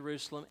into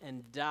Jerusalem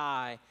and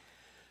die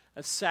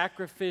a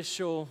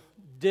sacrificial,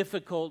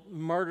 difficult,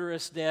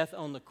 murderous death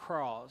on the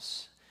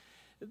cross.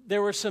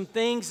 There were some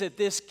things that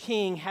this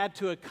king had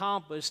to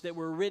accomplish that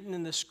were written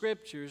in the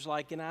scriptures,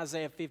 like in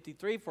Isaiah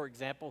 53, for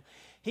example.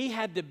 He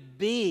had to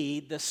be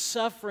the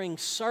suffering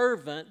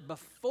servant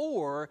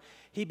before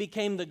he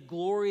became the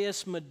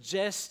glorious,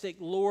 majestic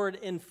Lord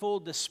in full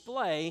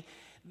display.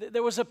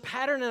 There was a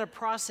pattern and a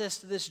process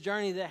to this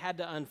journey that had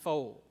to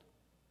unfold.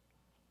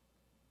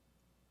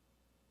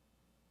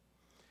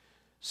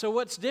 So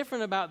what's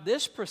different about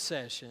this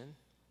procession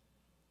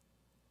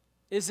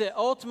is that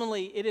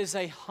ultimately it is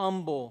a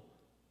humble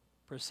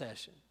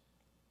procession.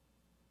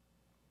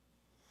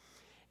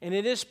 And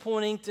it is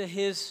pointing to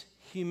his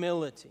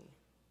humility.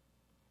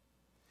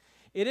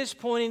 It is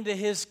pointing to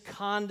his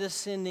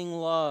condescending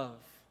love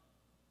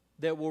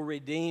that will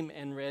redeem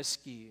and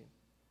rescue.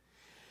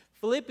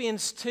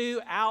 Philippians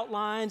 2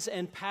 outlines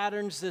and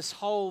patterns this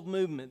whole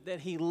movement, that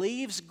he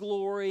leaves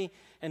glory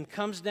and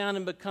comes down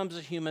and becomes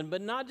a human,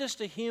 but not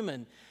just a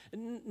human,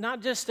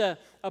 not just a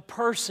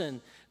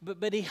person,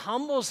 but he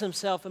humbles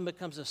himself and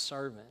becomes a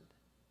servant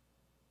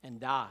and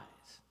dies.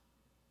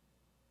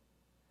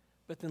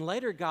 But then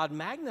later God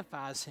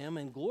magnifies him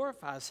and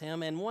glorifies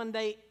him, and one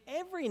day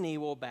every knee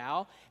will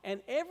bow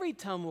and every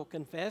tongue will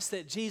confess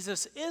that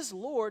Jesus is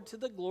Lord, to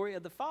the glory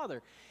of the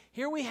Father.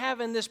 Here we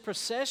have in this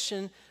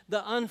procession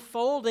the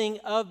unfolding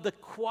of the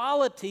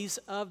qualities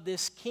of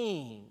this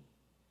king.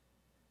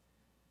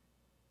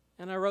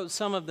 And I wrote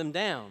some of them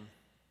down.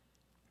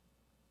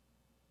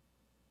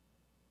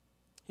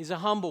 He's a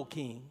humble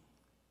king.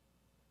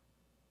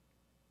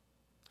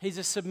 He's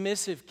a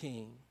submissive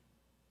king.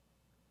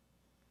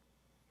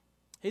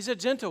 He's a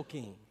gentle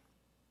king.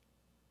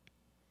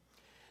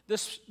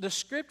 The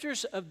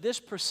scriptures of this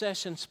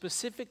procession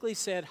specifically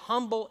said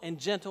humble and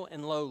gentle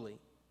and lowly.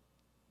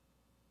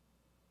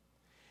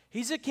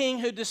 He's a king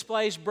who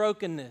displays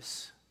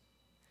brokenness.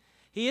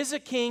 He is a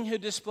king who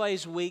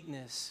displays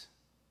weakness.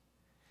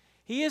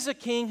 He is a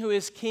king who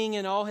is king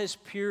in all his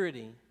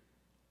purity.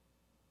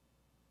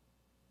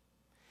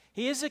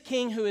 He is a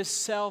king who is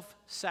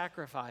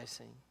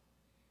self-sacrificing.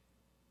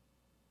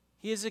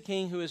 He is a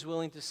king who is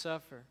willing to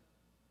suffer.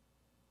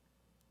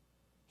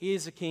 He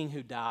is a king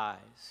who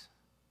dies,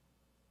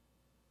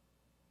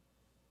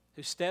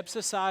 who steps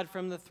aside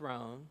from the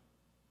throne,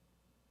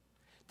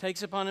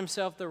 takes upon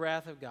himself the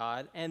wrath of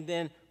God, and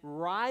then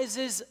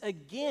rises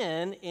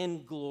again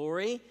in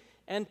glory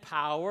and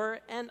power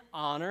and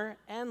honor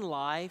and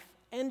life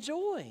and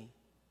joy.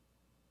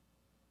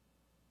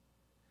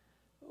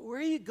 Where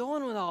are you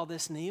going with all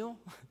this, Neil?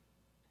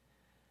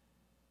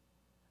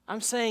 I'm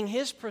saying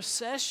his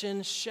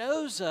procession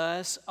shows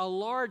us a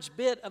large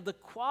bit of the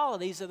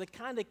qualities of the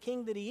kind of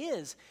king that he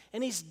is.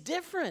 And he's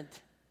different.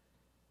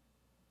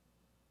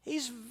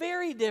 He's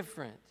very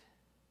different.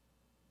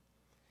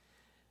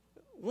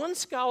 One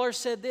scholar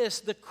said this: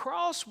 the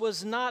cross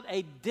was not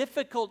a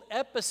difficult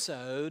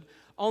episode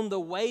on the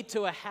way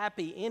to a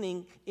happy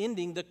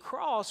ending. The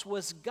cross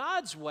was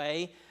God's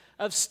way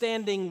of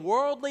standing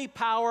worldly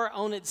power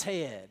on its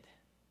head.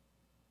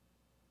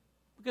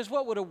 Because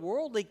what would a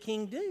worldly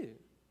king do?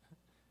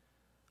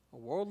 A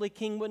worldly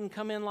king wouldn't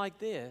come in like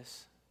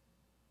this.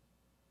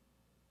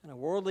 And a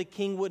worldly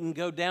king wouldn't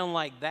go down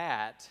like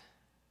that.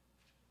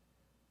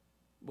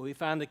 But we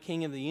find the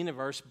King of the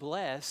universe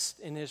blessed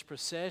in his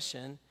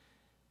procession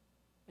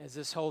as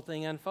this whole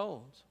thing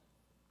unfolds.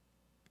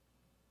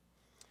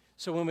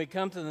 So when we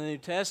come to the New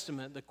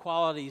Testament, the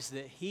qualities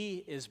that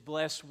he is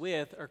blessed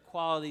with are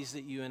qualities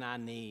that you and I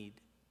need.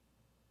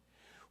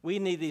 We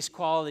need these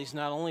qualities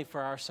not only for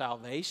our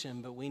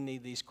salvation, but we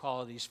need these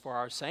qualities for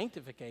our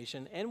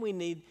sanctification, and we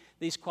need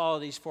these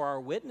qualities for our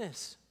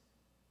witness.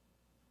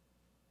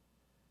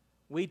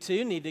 We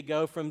too need to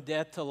go from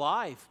death to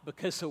life,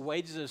 because the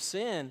wages of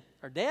sin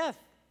are death.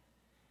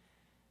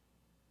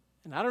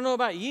 And I don't know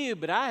about you,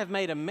 but I have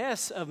made a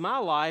mess of my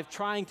life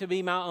trying to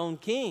be my own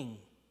king.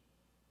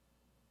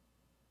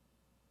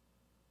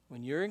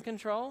 when you're in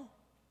control,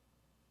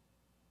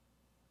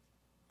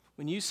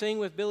 when you sing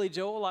with Billy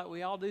Joel like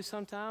we all do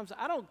sometimes,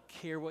 I don't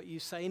care what you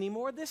say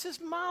anymore. This is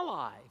my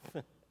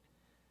life.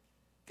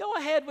 Go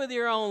ahead with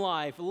your own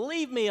life.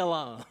 Leave me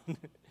alone.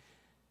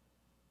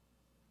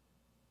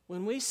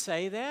 When we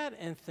say that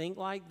and think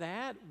like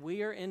that,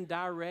 we are in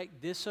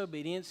direct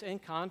disobedience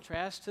and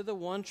contrast to the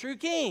one true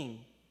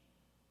King.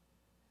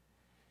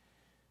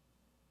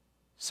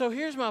 So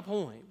here's my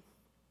point.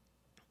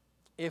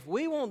 If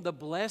we want the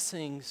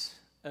blessings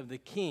of the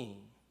King,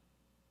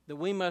 then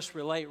we must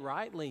relate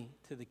rightly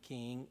to the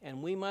King,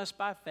 and we must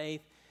by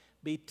faith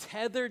be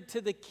tethered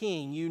to the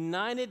King,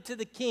 united to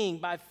the King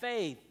by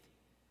faith,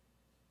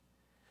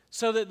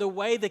 so that the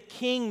way the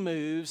King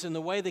moves and the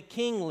way the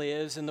King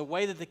lives and the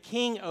way that the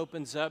King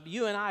opens up,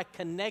 you and I,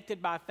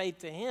 connected by faith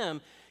to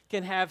Him,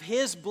 can have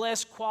His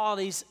blessed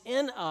qualities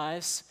in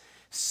us,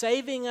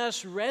 saving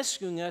us,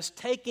 rescuing us,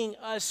 taking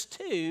us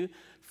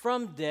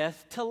from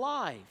death to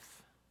life.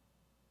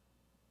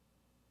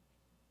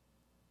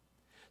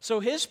 So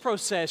His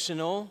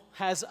processional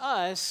has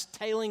us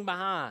tailing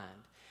behind.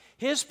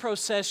 His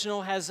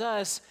processional has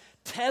us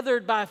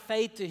tethered by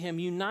faith to Him,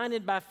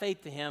 united by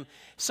faith to Him,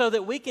 so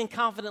that we can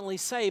confidently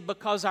say,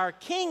 because our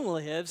King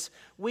lives,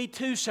 we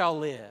too shall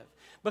live.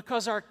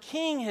 Because our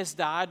King has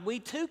died, we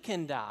too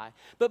can die.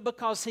 But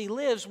because He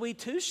lives, we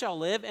too shall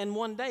live, and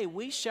one day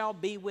we shall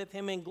be with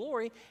Him in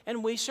glory,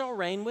 and we shall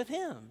reign with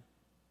Him.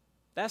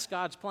 That's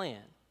God's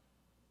plan.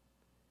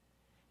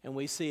 And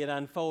we see it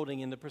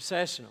unfolding in the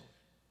processional.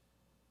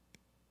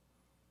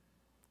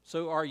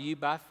 So are you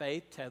by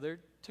faith tethered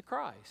to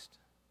Christ?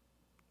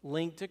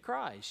 Linked to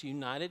Christ,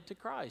 united to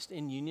Christ,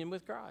 in union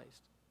with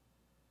Christ?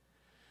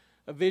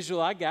 A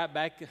visual I got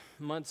back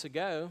months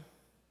ago,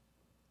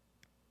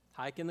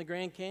 hiking the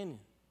Grand Canyon.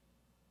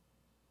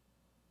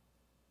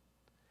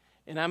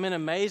 And I'm in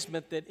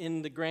amazement that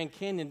in the Grand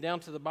Canyon, down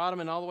to the bottom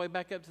and all the way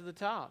back up to the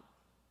top,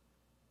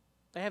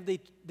 they have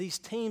these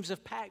teams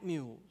of pack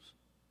mules.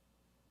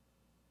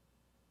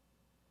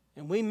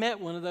 And we met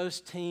one of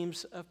those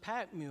teams of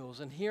pack mules,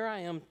 and here I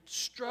am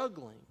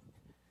struggling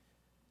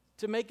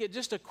to make it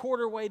just a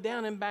quarter way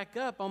down and back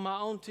up on my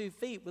own 2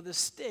 feet with a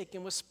stick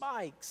and with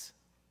spikes.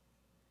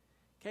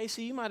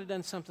 Casey, you might have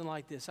done something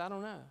like this. I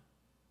don't know.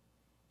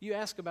 You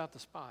ask about the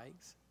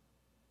spikes.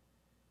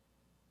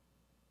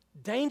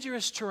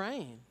 Dangerous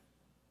terrain.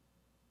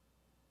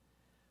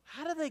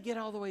 How do they get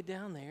all the way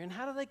down there, and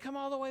how do they come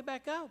all the way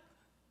back up?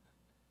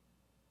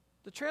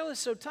 The trail is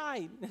so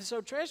tight and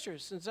so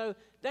treacherous and so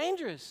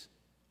dangerous.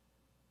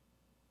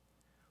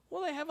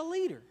 Well, they have a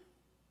leader,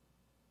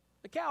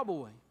 a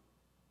cowboy.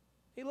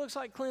 He looks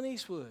like Clint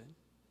Eastwood.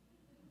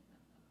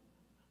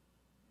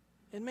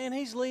 And man,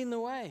 he's leading the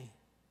way.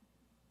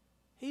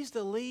 He's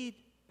the lead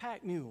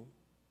pack mule.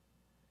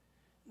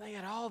 They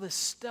got all this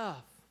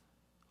stuff,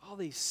 all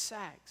these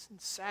sacks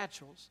and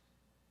satchels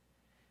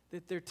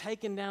that they're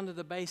taking down to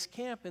the base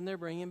camp and they're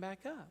bringing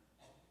back up.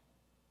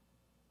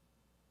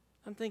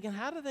 I'm thinking,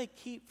 how do they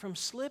keep from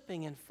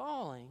slipping and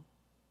falling?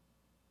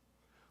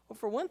 Well,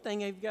 for one thing,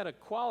 they've got a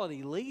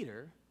quality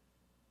leader.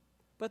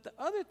 But the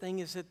other thing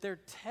is that they're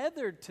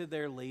tethered to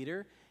their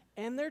leader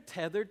and they're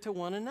tethered to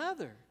one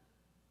another.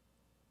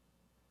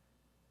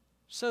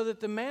 So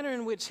that the manner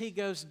in which he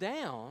goes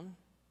down,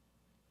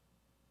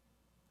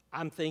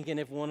 I'm thinking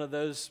if one of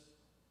those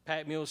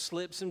pack mules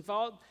slips and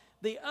falls,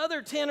 the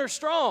other 10 are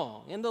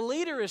strong and the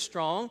leader is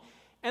strong,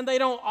 and they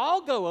don't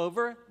all go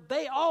over,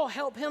 they all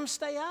help him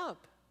stay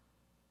up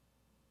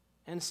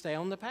and stay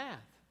on the path.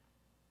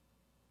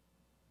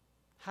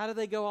 How do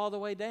they go all the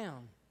way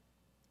down?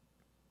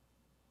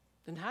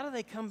 Then how do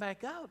they come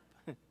back up?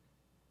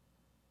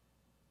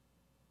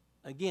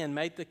 Again,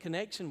 make the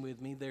connection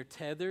with me. They're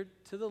tethered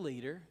to the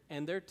leader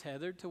and they're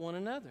tethered to one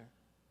another.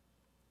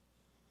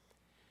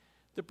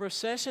 The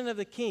procession of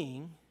the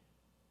King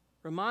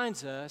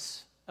reminds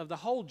us of the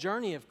whole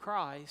journey of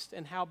Christ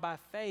and how by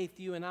faith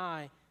you and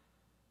I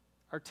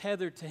are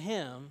tethered to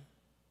Him,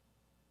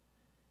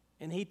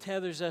 and He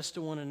tethers us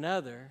to one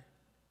another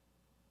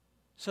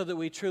so that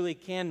we truly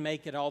can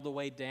make it all the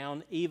way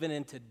down, even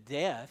into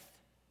death,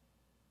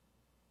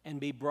 and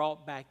be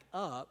brought back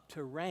up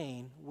to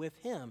reign with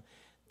Him.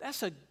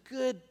 That's a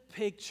good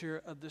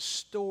picture of the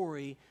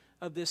story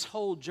of this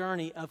whole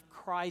journey of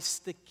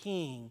Christ the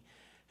King,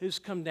 who's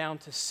come down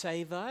to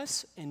save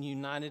us, and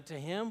united to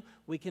Him,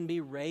 we can be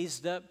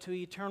raised up to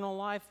eternal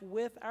life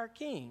with our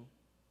King.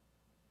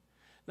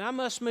 Now, I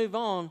must move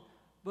on,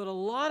 but a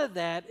lot of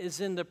that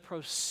is in the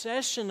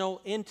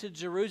processional into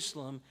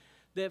Jerusalem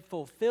that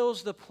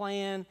fulfills the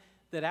plan,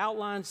 that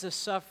outlines the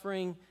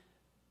suffering,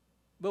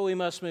 but we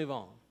must move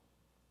on.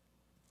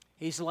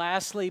 He's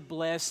lastly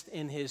blessed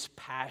in His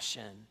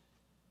passion.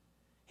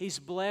 He's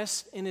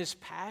blessed in His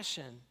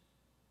passion.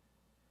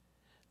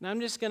 Now,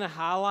 I'm just going to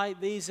highlight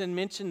these and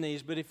mention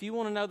these, but if you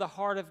want to know the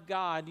heart of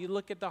God, you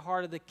look at the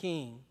heart of the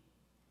King.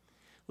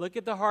 Look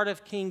at the heart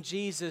of King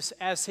Jesus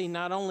as He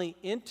not only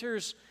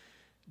enters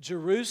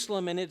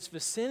Jerusalem and its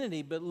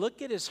vicinity, but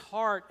look at His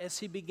heart as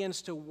He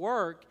begins to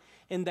work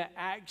in the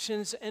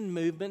actions and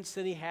movements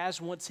that He has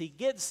once He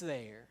gets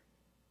there.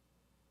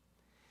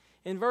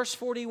 In verse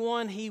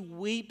 41, he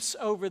weeps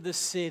over the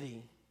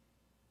city.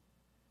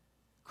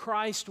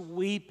 Christ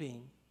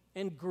weeping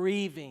and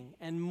grieving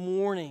and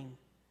mourning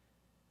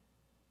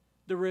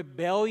the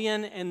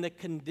rebellion and the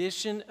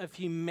condition of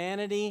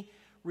humanity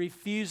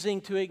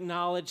refusing to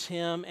acknowledge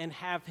him and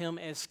have him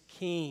as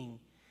king.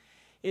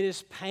 It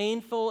is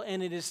painful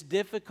and it is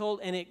difficult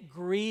and it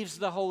grieves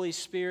the Holy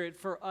Spirit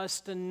for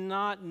us to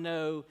not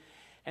know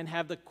and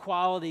have the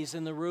qualities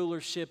and the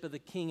rulership of the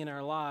king in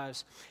our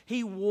lives.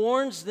 He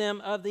warns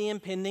them of the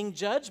impending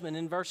judgment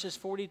in verses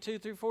 42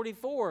 through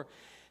 44,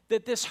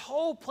 that this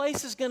whole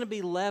place is going to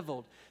be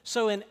leveled.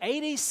 So in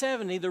AD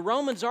 70, the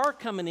Romans are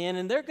coming in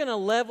and they're going to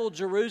level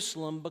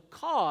Jerusalem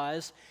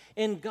because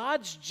in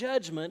God's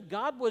judgment,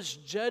 God was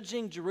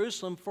judging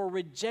Jerusalem for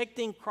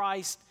rejecting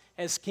Christ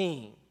as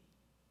king.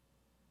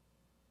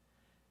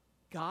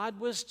 God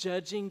was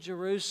judging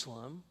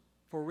Jerusalem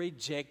for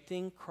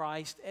rejecting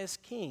Christ as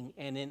king.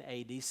 And in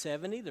AD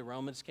 70, the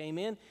Romans came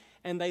in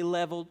and they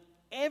leveled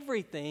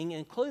everything,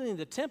 including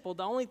the temple.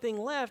 The only thing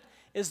left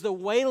is the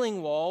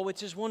Wailing Wall,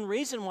 which is one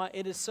reason why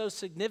it is so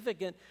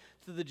significant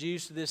to the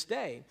Jews to this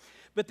day.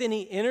 But then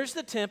he enters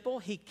the temple,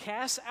 he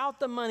casts out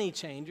the money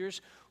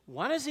changers.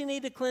 Why does he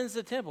need to cleanse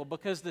the temple?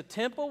 Because the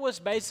temple was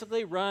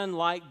basically run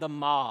like the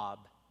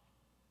mob.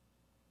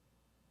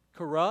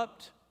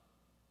 Corrupt,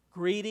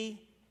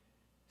 greedy,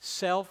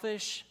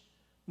 selfish,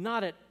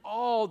 not at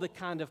all the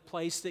kind of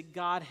place that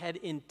God had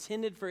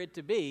intended for it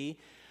to be,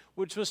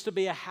 which was to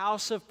be a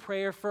house of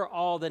prayer for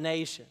all the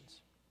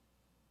nations.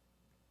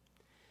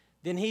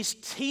 Then he's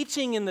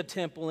teaching in the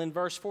temple in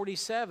verse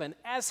 47,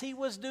 as he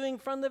was doing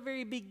from the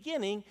very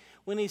beginning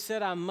when he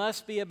said, I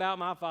must be about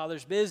my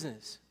Father's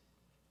business.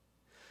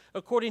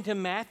 According to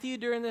Matthew,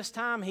 during this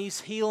time,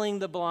 he's healing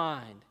the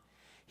blind.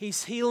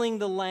 He's healing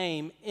the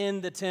lame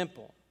in the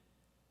temple.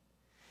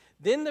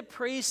 Then the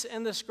priests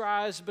and the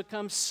scribes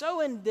become so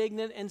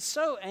indignant and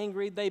so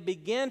angry, they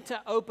begin to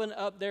open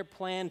up their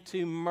plan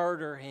to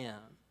murder him.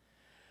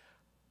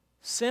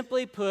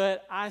 Simply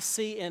put, I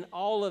see in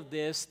all of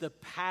this the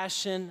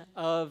passion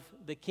of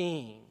the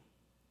king.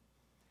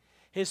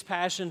 His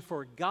passion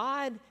for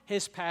God,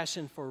 his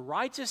passion for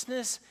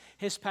righteousness,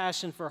 his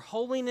passion for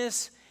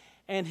holiness,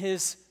 and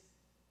his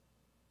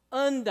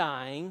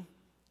undying,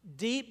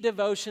 deep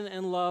devotion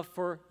and love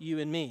for you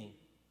and me.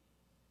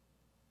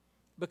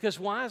 Because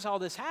why is all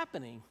this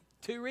happening?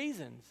 2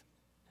 reasons.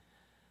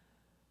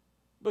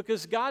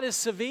 Because God is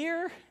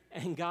severe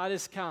and God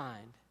is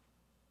kind.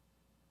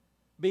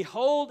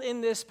 Behold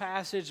in this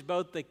passage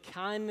both the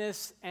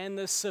kindness and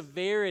the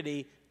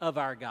severity of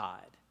our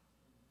God.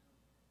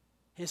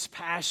 His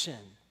passion.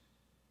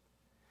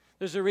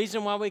 There's a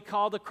reason why we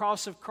call the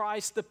cross of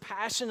Christ the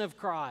passion of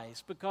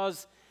Christ,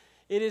 because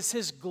it is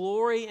his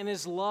glory and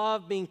his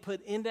love being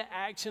put into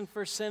action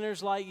for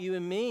sinners like you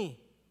and me.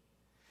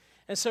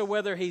 And so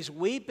whether he's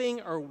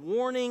weeping or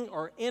warning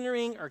or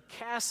entering or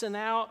casting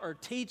out or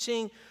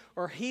teaching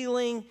or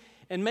healing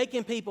and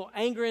making people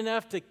angry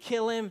enough to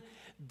kill him,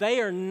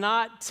 they are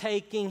not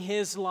taking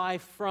his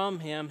life from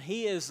him.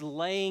 He is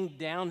laying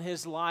down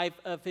his life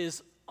of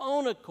his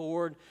own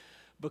accord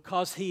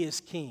because he is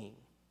king.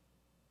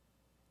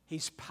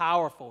 He's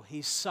powerful.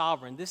 He's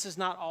sovereign. This is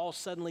not all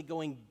suddenly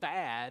going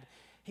bad.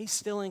 He's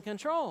still in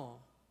control.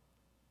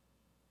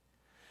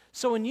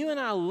 So when you and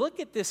I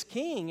look at this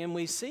king and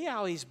we see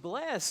how he's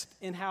blessed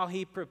in how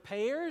he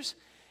prepares,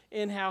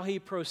 in how he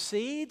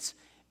proceeds,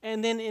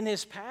 and then in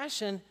his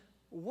passion,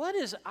 what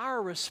is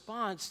our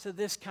response to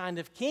this kind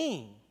of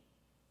king?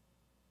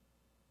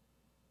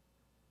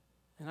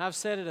 And I've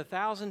said it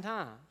 1,000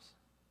 times.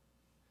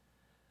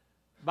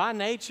 By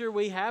nature,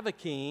 we have a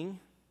king.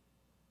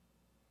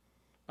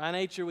 By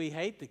nature, we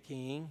hate the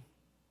king.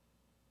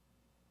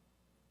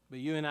 But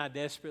you and I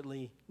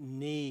desperately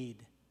need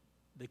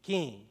the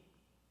king.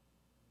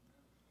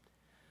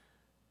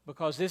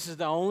 Because this is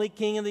the only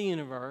king of the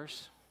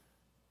universe.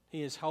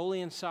 He is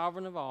holy and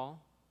sovereign of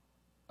all,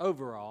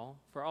 over all,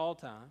 for all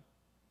time.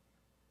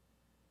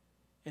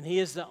 And he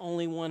is the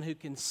only one who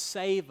can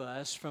save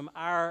us from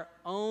our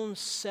own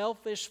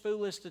selfish,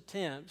 foolish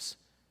attempts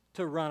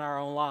to run our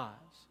own lives.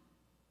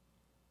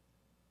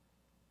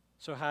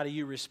 So how do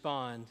you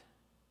respond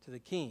to the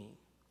king?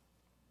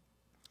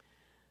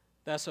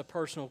 That's a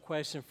personal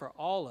question for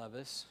all of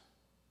us,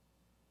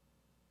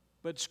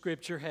 but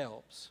Scripture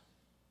helps.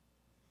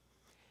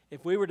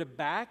 If we were to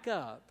back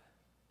up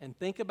and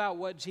think about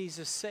what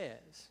Jesus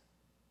says,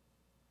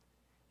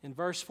 in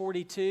verse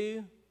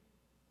 42,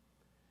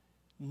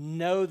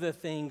 know the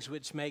things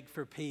which make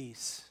for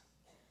peace.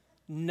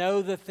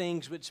 Know the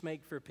things which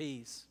make for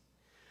peace.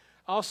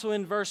 Also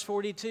in verse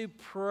 42,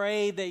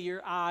 pray that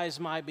your eyes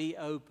might be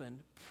opened.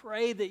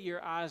 Pray that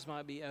your eyes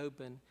might be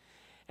opened.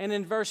 And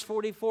in verse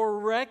 44,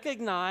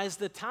 recognize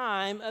the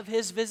time of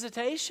his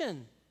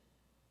visitation.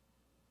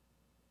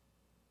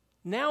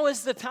 Now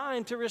is the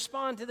time to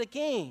respond to the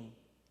king.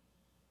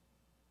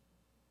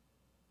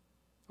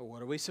 But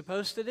what are we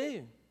supposed to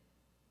do?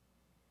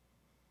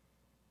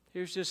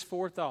 Here's just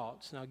 4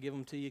 thoughts, and I'll give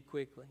them to you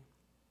quickly.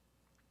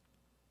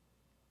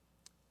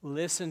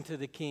 Listen to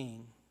the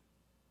king.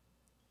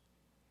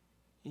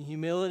 in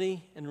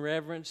humility and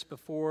reverence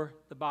before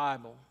the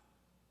Bible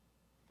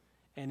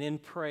and in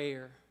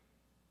prayer.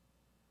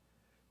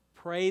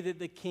 Pray that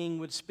the King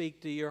would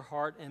speak to your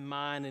heart and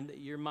mind, and that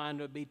your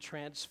mind would be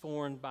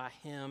transformed by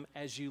Him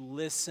as you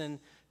listen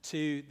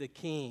to the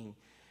King.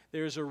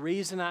 There's a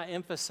reason I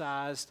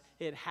emphasized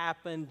it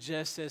happened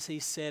just as He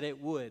said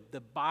it would. The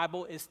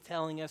Bible is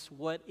telling us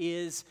what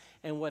is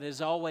and what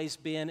has always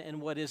been and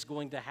what is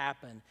going to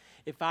happen.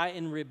 If I,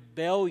 in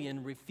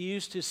rebellion,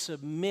 refuse to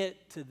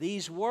submit to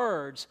these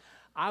words,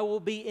 I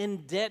will be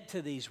in debt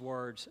to these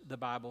words, the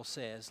Bible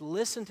says.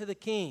 Listen to the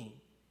King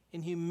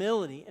in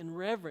humility and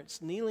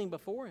reverence, kneeling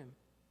before Him.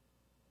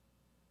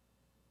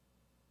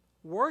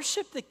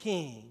 Worship the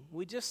King.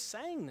 We just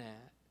sang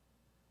that.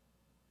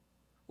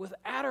 With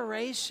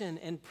adoration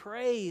and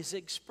praise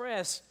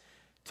expressed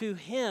to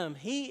Him.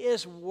 He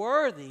is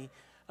worthy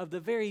of the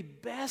very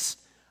best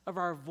of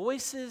our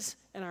voices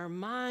and our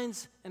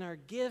minds and our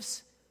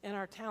gifts and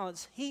our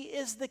talents. He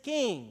is the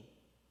King.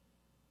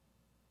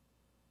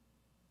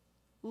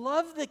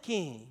 Love the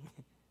King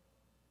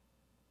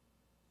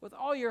with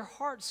all your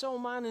heart, soul,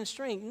 mind, and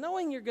strength,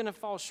 knowing you're going to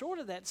fall short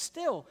of that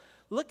still.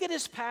 Look at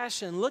His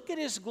passion. Look at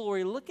His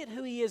glory. Look at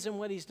who He is and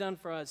what He's done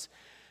for us.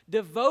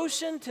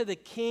 Devotion to the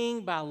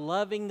King by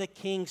loving the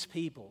King's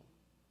people.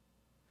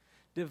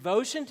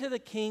 Devotion to the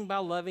King by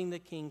loving the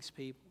King's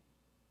people.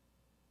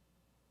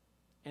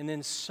 And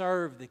then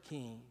serve the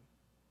King.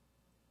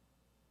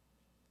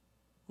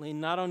 Lean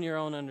not on your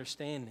own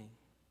understanding,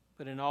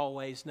 but in all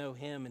ways know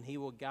Him, and He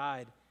will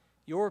guide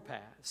your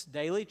paths.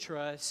 Daily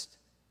trust,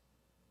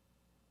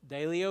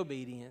 daily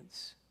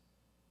obedience,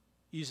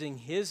 using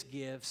His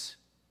gifts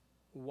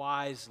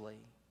wisely.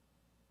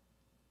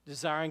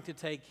 Desiring to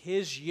take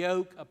His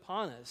yoke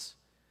upon us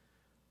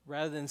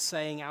rather than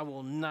saying, I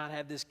will not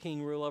have this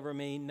king rule over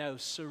me. No,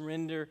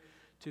 surrender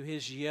to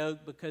His yoke,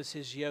 because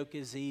His yoke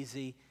is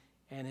easy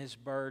and His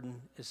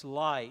burden is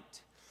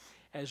light.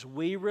 As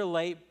we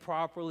relate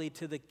properly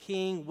to the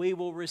King, we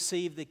will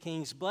receive the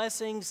King's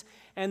blessings,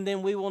 and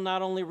then we will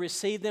not only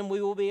receive them,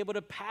 we will be able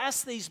to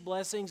pass these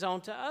blessings on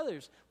to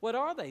others. What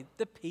are they?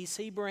 The peace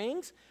He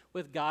brings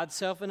with God,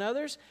 self, and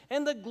others,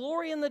 and the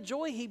glory and the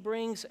joy He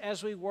brings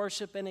as we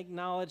worship and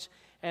acknowledge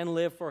and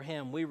live for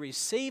Him. We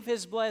receive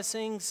His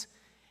blessings,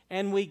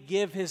 and we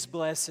give His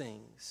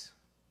blessings.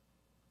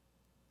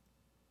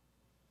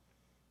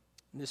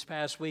 This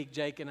past week,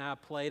 Jake and I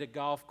played a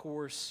golf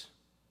course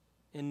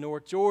in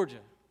North Georgia.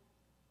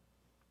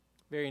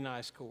 Very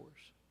nice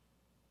course.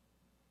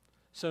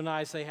 So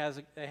nice they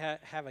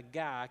have a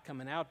guy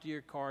coming out to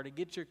your car to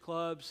get your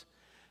clubs,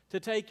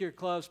 to take your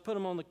clubs, put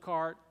them on the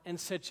cart, and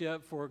set you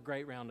up for a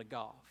great round of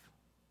golf.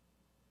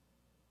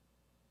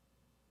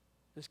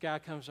 This guy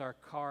comes to our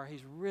car.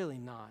 He's really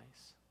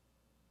nice.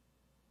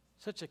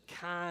 Such a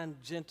kind,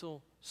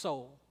 gentle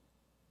soul.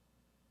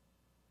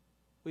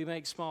 We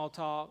make small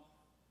talk,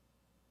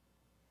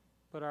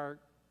 put our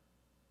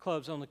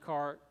clubs on the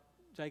cart.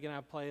 Jake and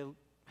I play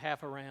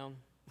half a round,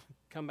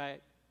 come back.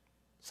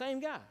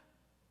 Same guy.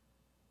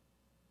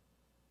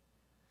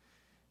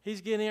 He's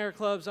getting our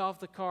clubs off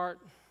the cart.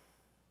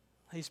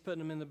 He's putting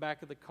them in the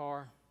back of the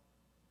car.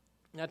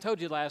 And I told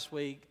you last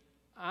week,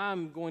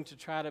 I'm going to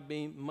try to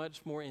be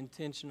much more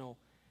intentional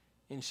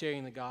in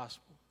sharing the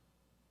gospel.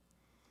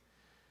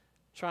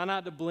 Try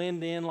not to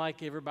blend in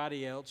like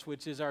everybody else,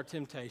 which is our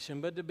temptation,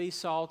 but to be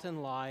salt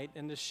and light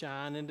and to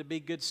shine and to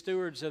be good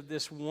stewards of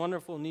this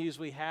wonderful news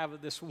we have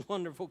of this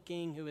wonderful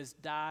King who has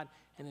died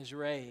and is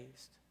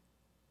raised.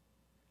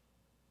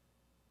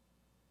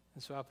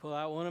 And so I pull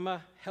out one of my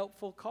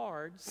helpful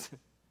cards.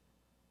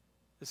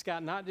 It's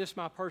got not just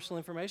my personal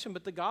information,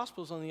 but the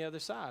gospel's on the other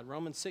side.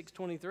 Romans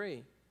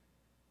 6:23.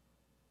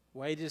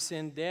 Wages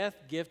sin,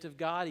 death, gift of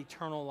God,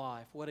 eternal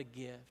life. What a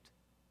gift.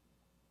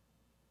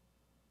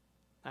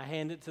 I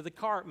hand it to the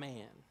cart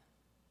man.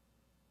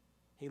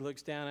 He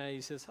looks down at it,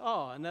 he says,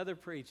 oh, another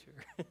preacher.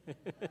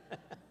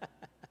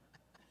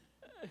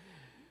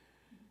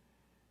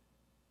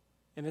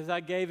 And as I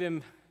gave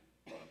him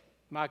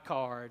my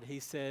card, he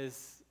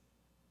says,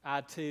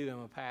 I too am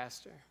a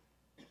pastor.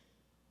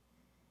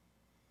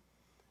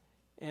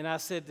 And I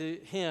said to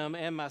him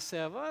and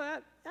myself, I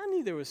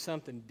knew there was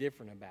something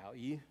different about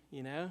you,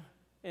 you know.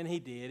 And he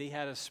did. He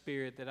had a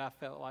spirit that I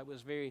felt like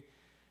was very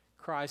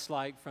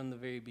Christ-like from the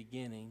very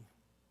beginning.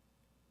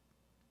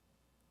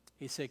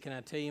 He said, can I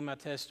tell you my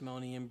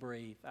testimony in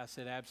brief? I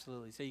said,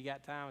 absolutely. He said, you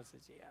got time? I said,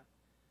 yeah.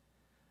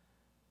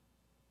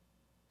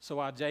 So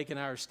while Jake and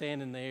I are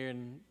standing there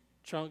and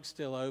trunk's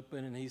still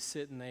open and he's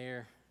sitting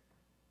there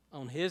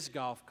on his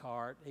golf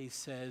cart, he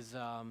says,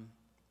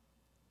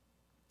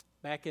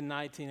 back in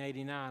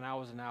 1989, I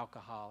was an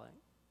alcoholic.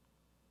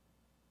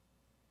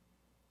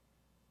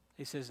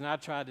 He says, and I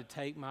tried to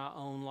take my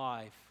own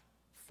life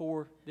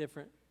 4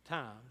 different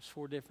times,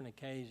 4 different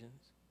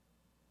occasions.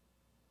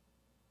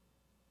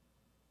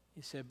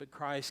 He said, but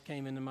Christ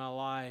came into my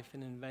life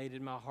and invaded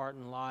my heart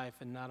and life,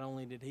 and not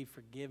only did He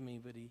forgive me,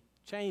 but He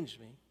changed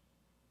me.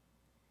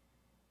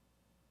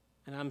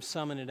 And I'm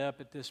summing it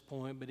up at this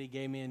point, but He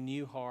gave me a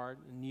new heart,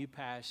 a new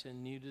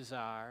passion, new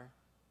desire.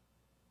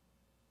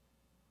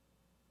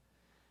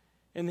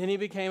 And then he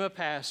became a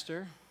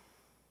pastor.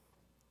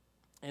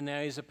 And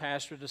now he's a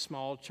pastor at a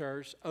small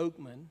church,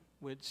 Oakman,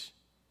 which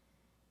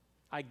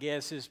I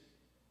guess is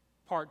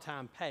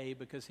part-time pay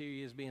because here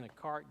he is being a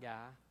cart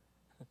guy.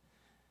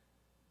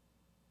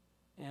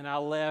 And I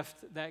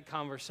left that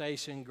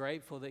conversation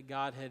grateful that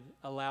God had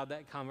allowed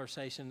that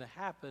conversation to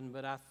happen,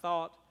 but I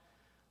thought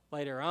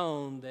later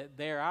on that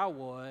there I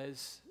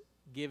was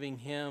giving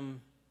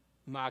him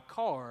my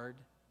card,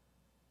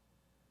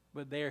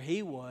 but there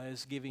he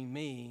was giving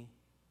me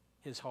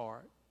his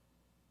heart,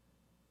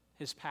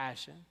 his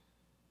passion,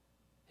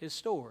 his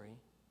story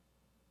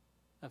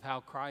of how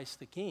Christ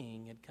the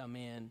King had come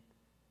in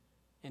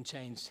and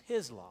changed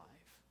his life.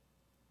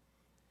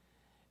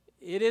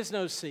 It is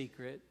no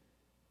secret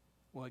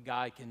what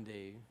God can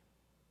do.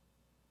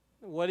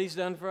 What he's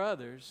done for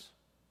others,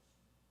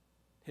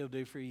 he'll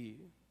do for you.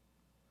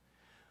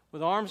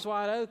 With arms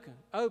wide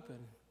open,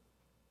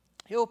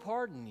 he'll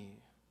pardon you.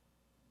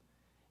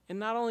 And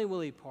not only will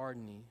he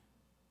pardon you,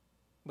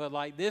 but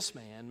like this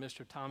man,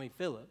 Mr. Tommy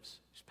Phillips,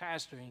 who's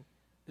pastoring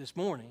this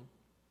morning,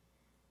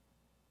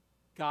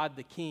 God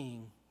the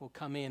King will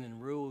come in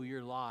and rule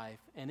your life,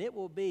 and it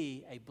will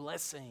be a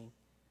blessing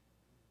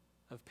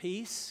of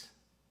peace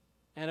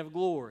and of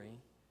glory.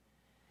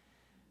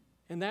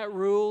 And that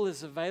rule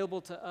is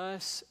available to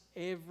us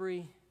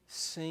every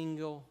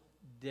single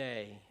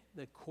day.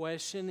 The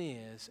question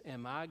is,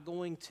 am I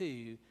going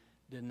to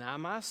deny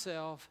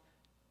myself,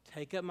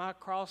 take up my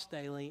cross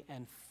daily,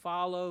 and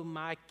follow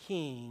my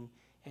King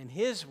and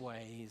his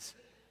ways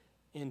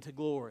into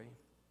glory?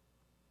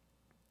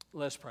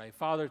 Let's pray.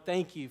 Father,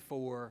 thank you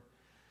for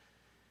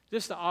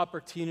just the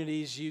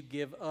opportunities you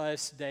give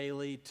us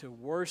daily to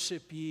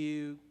worship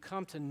you,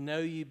 come to know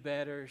you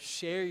better,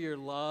 share your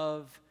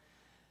love.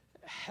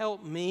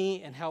 Help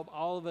me and help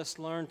all of us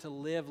learn to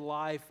live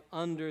life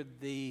under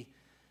the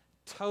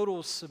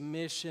total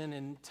submission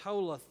and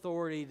total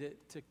authority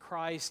to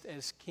Christ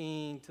as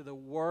King, to the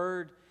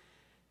Word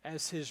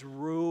as his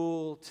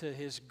rule, to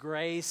his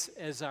grace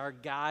as our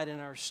guide and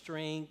our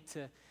strength,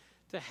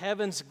 to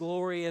heaven's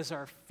glory as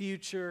our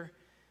future.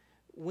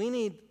 We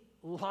need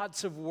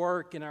lots of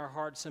work in our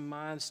hearts and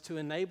minds to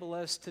enable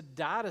us to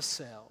die to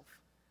self,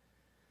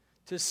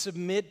 to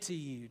submit to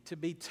you, to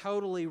be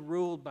totally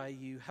ruled by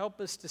you. Help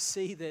us to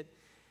see that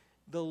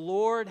the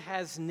Lord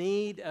has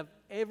need of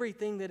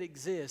everything that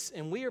exists,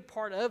 and we are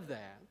part of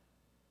that.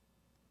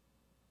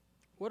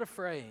 What a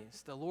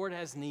phrase. The Lord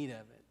has need of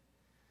it.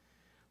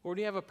 Lord,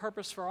 you have a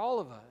purpose for all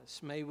of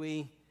us. May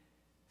we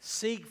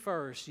seek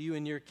first you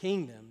and your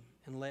kingdom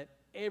and let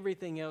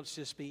everything else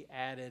just be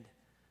added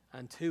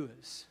unto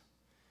us.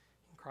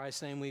 In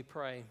Christ's name we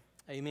pray.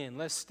 Amen.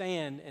 Let's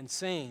stand and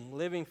sing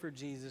Living for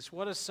Jesus.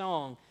 What a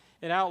song.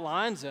 It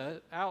outlines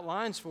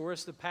for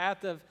us the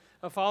path of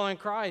following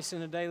Christ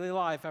in a daily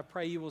life. I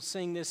pray you will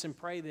sing this and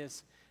pray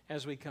this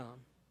as we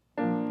come.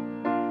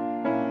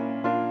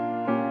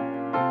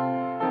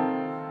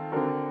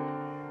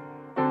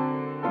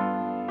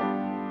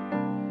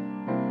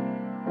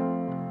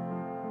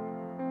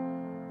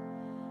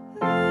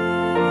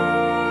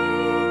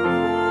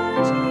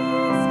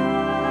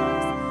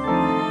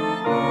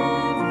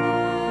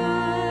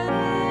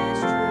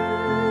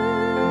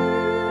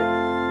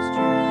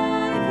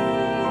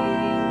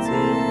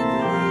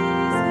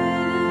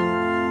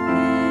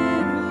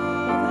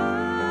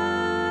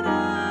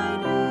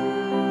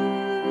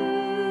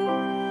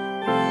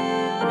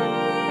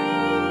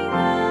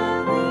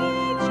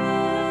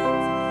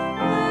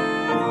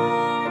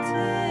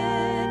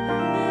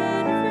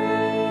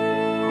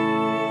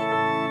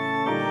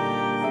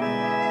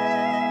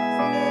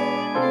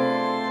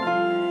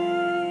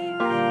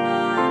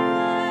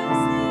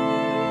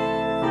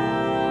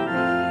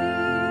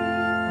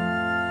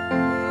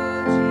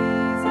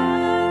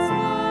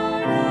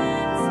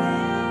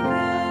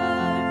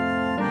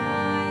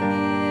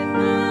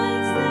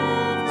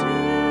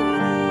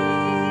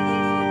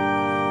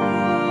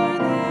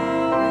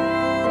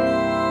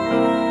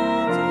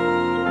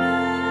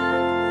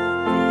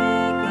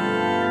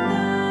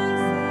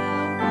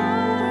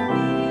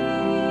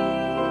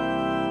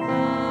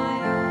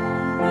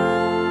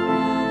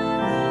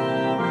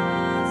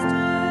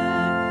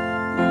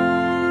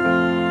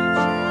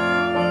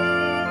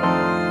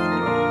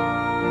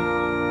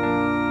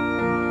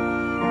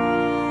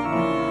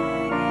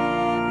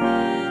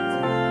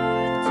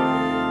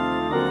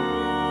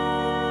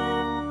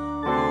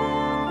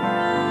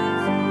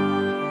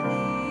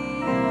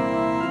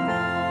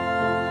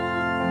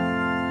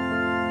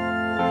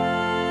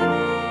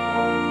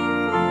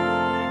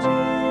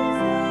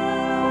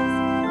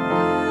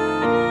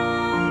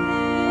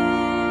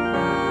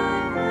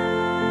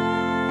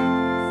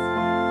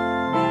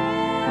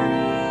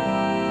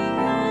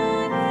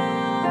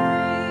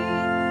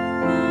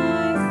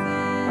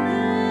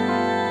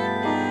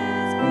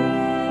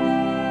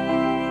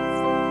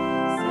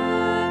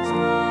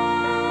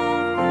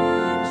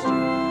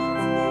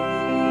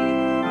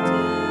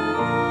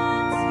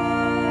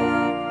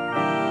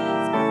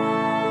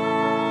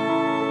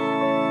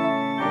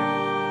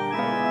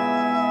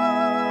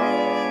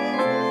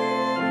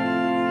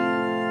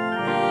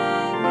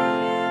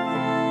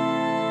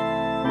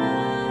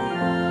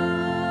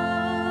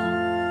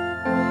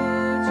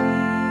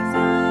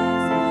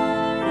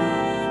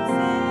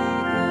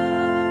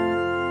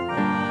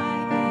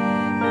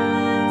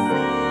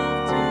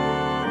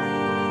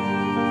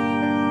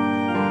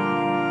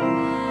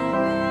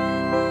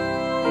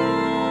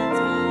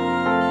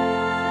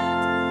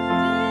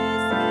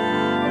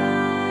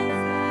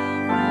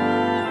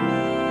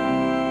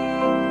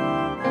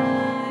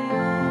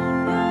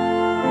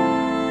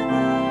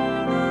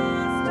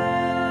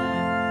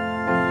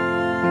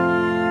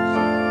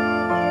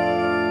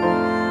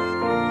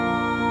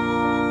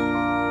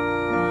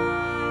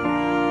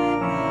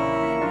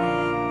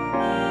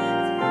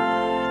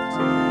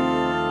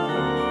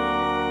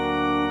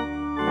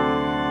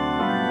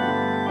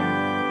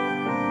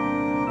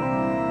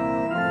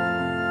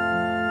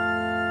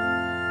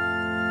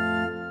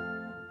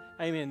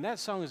 Amen. That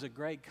song is a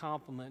great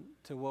compliment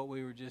to what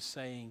we were just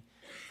saying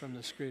from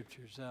the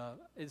scriptures.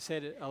 It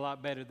said it a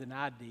lot better than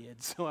I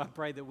did, so I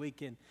pray that we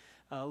can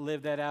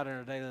live that out in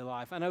our daily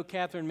life. I know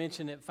Catherine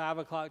mentioned at 5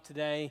 o'clock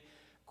today,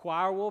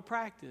 choir will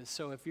practice.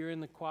 So if you're in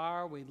the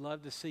choir, we'd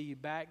love to see you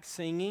back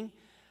singing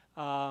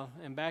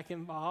and back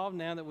involved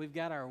now that we've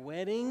got our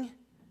wedding,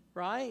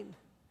 right,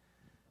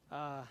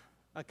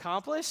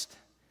 accomplished.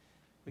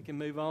 We can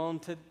move on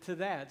to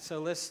that. So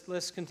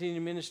let's continue to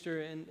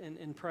minister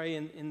and pray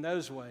in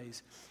those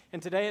ways. And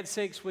today at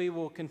 6, we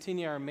will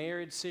continue our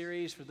marriage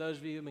series. For those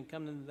of you who have been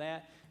coming to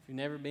that, if you've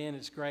never been,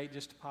 it's great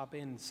just to pop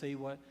in and see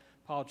what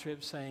Paul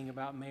Tripp's saying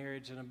about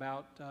marriage and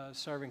about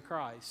serving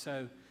Christ.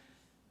 So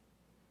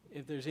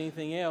if there's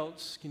anything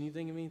else, can you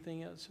think of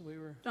anything else we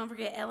were? Don't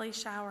forget Ellie's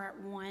shower at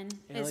 1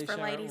 is Ellie's for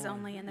shower at ladies 1.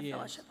 only in the Yes.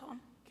 fellowship hall.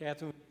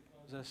 Catherine,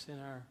 close us in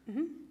our I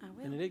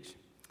will. benediction.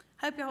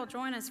 Hope y'all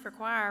join us for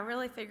choir. I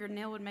really figured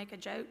Neil would make a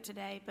joke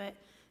today, but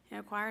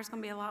choir is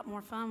going to be a lot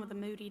more fun with a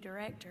moody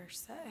director.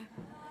 So,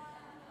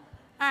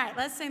 all right,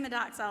 let's sing the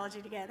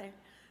doxology together.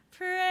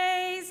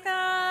 Praise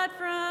God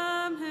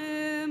from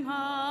whom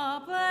all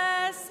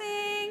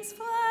blessings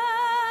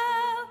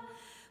flow.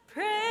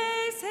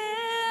 Praise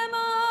Him,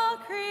 all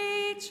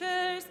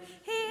creatures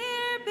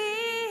here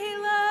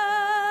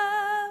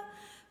below.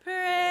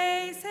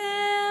 Praise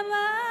Him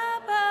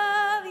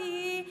above,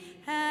 ye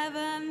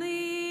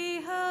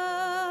heavenly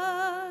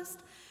host.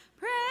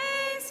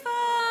 Praise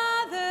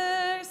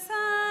Father,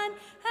 Son,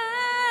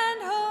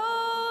 and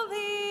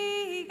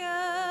Holy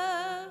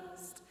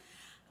Ghost.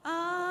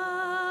 Amen.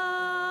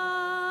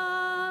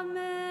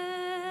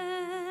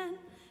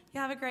 You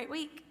have a great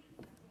week.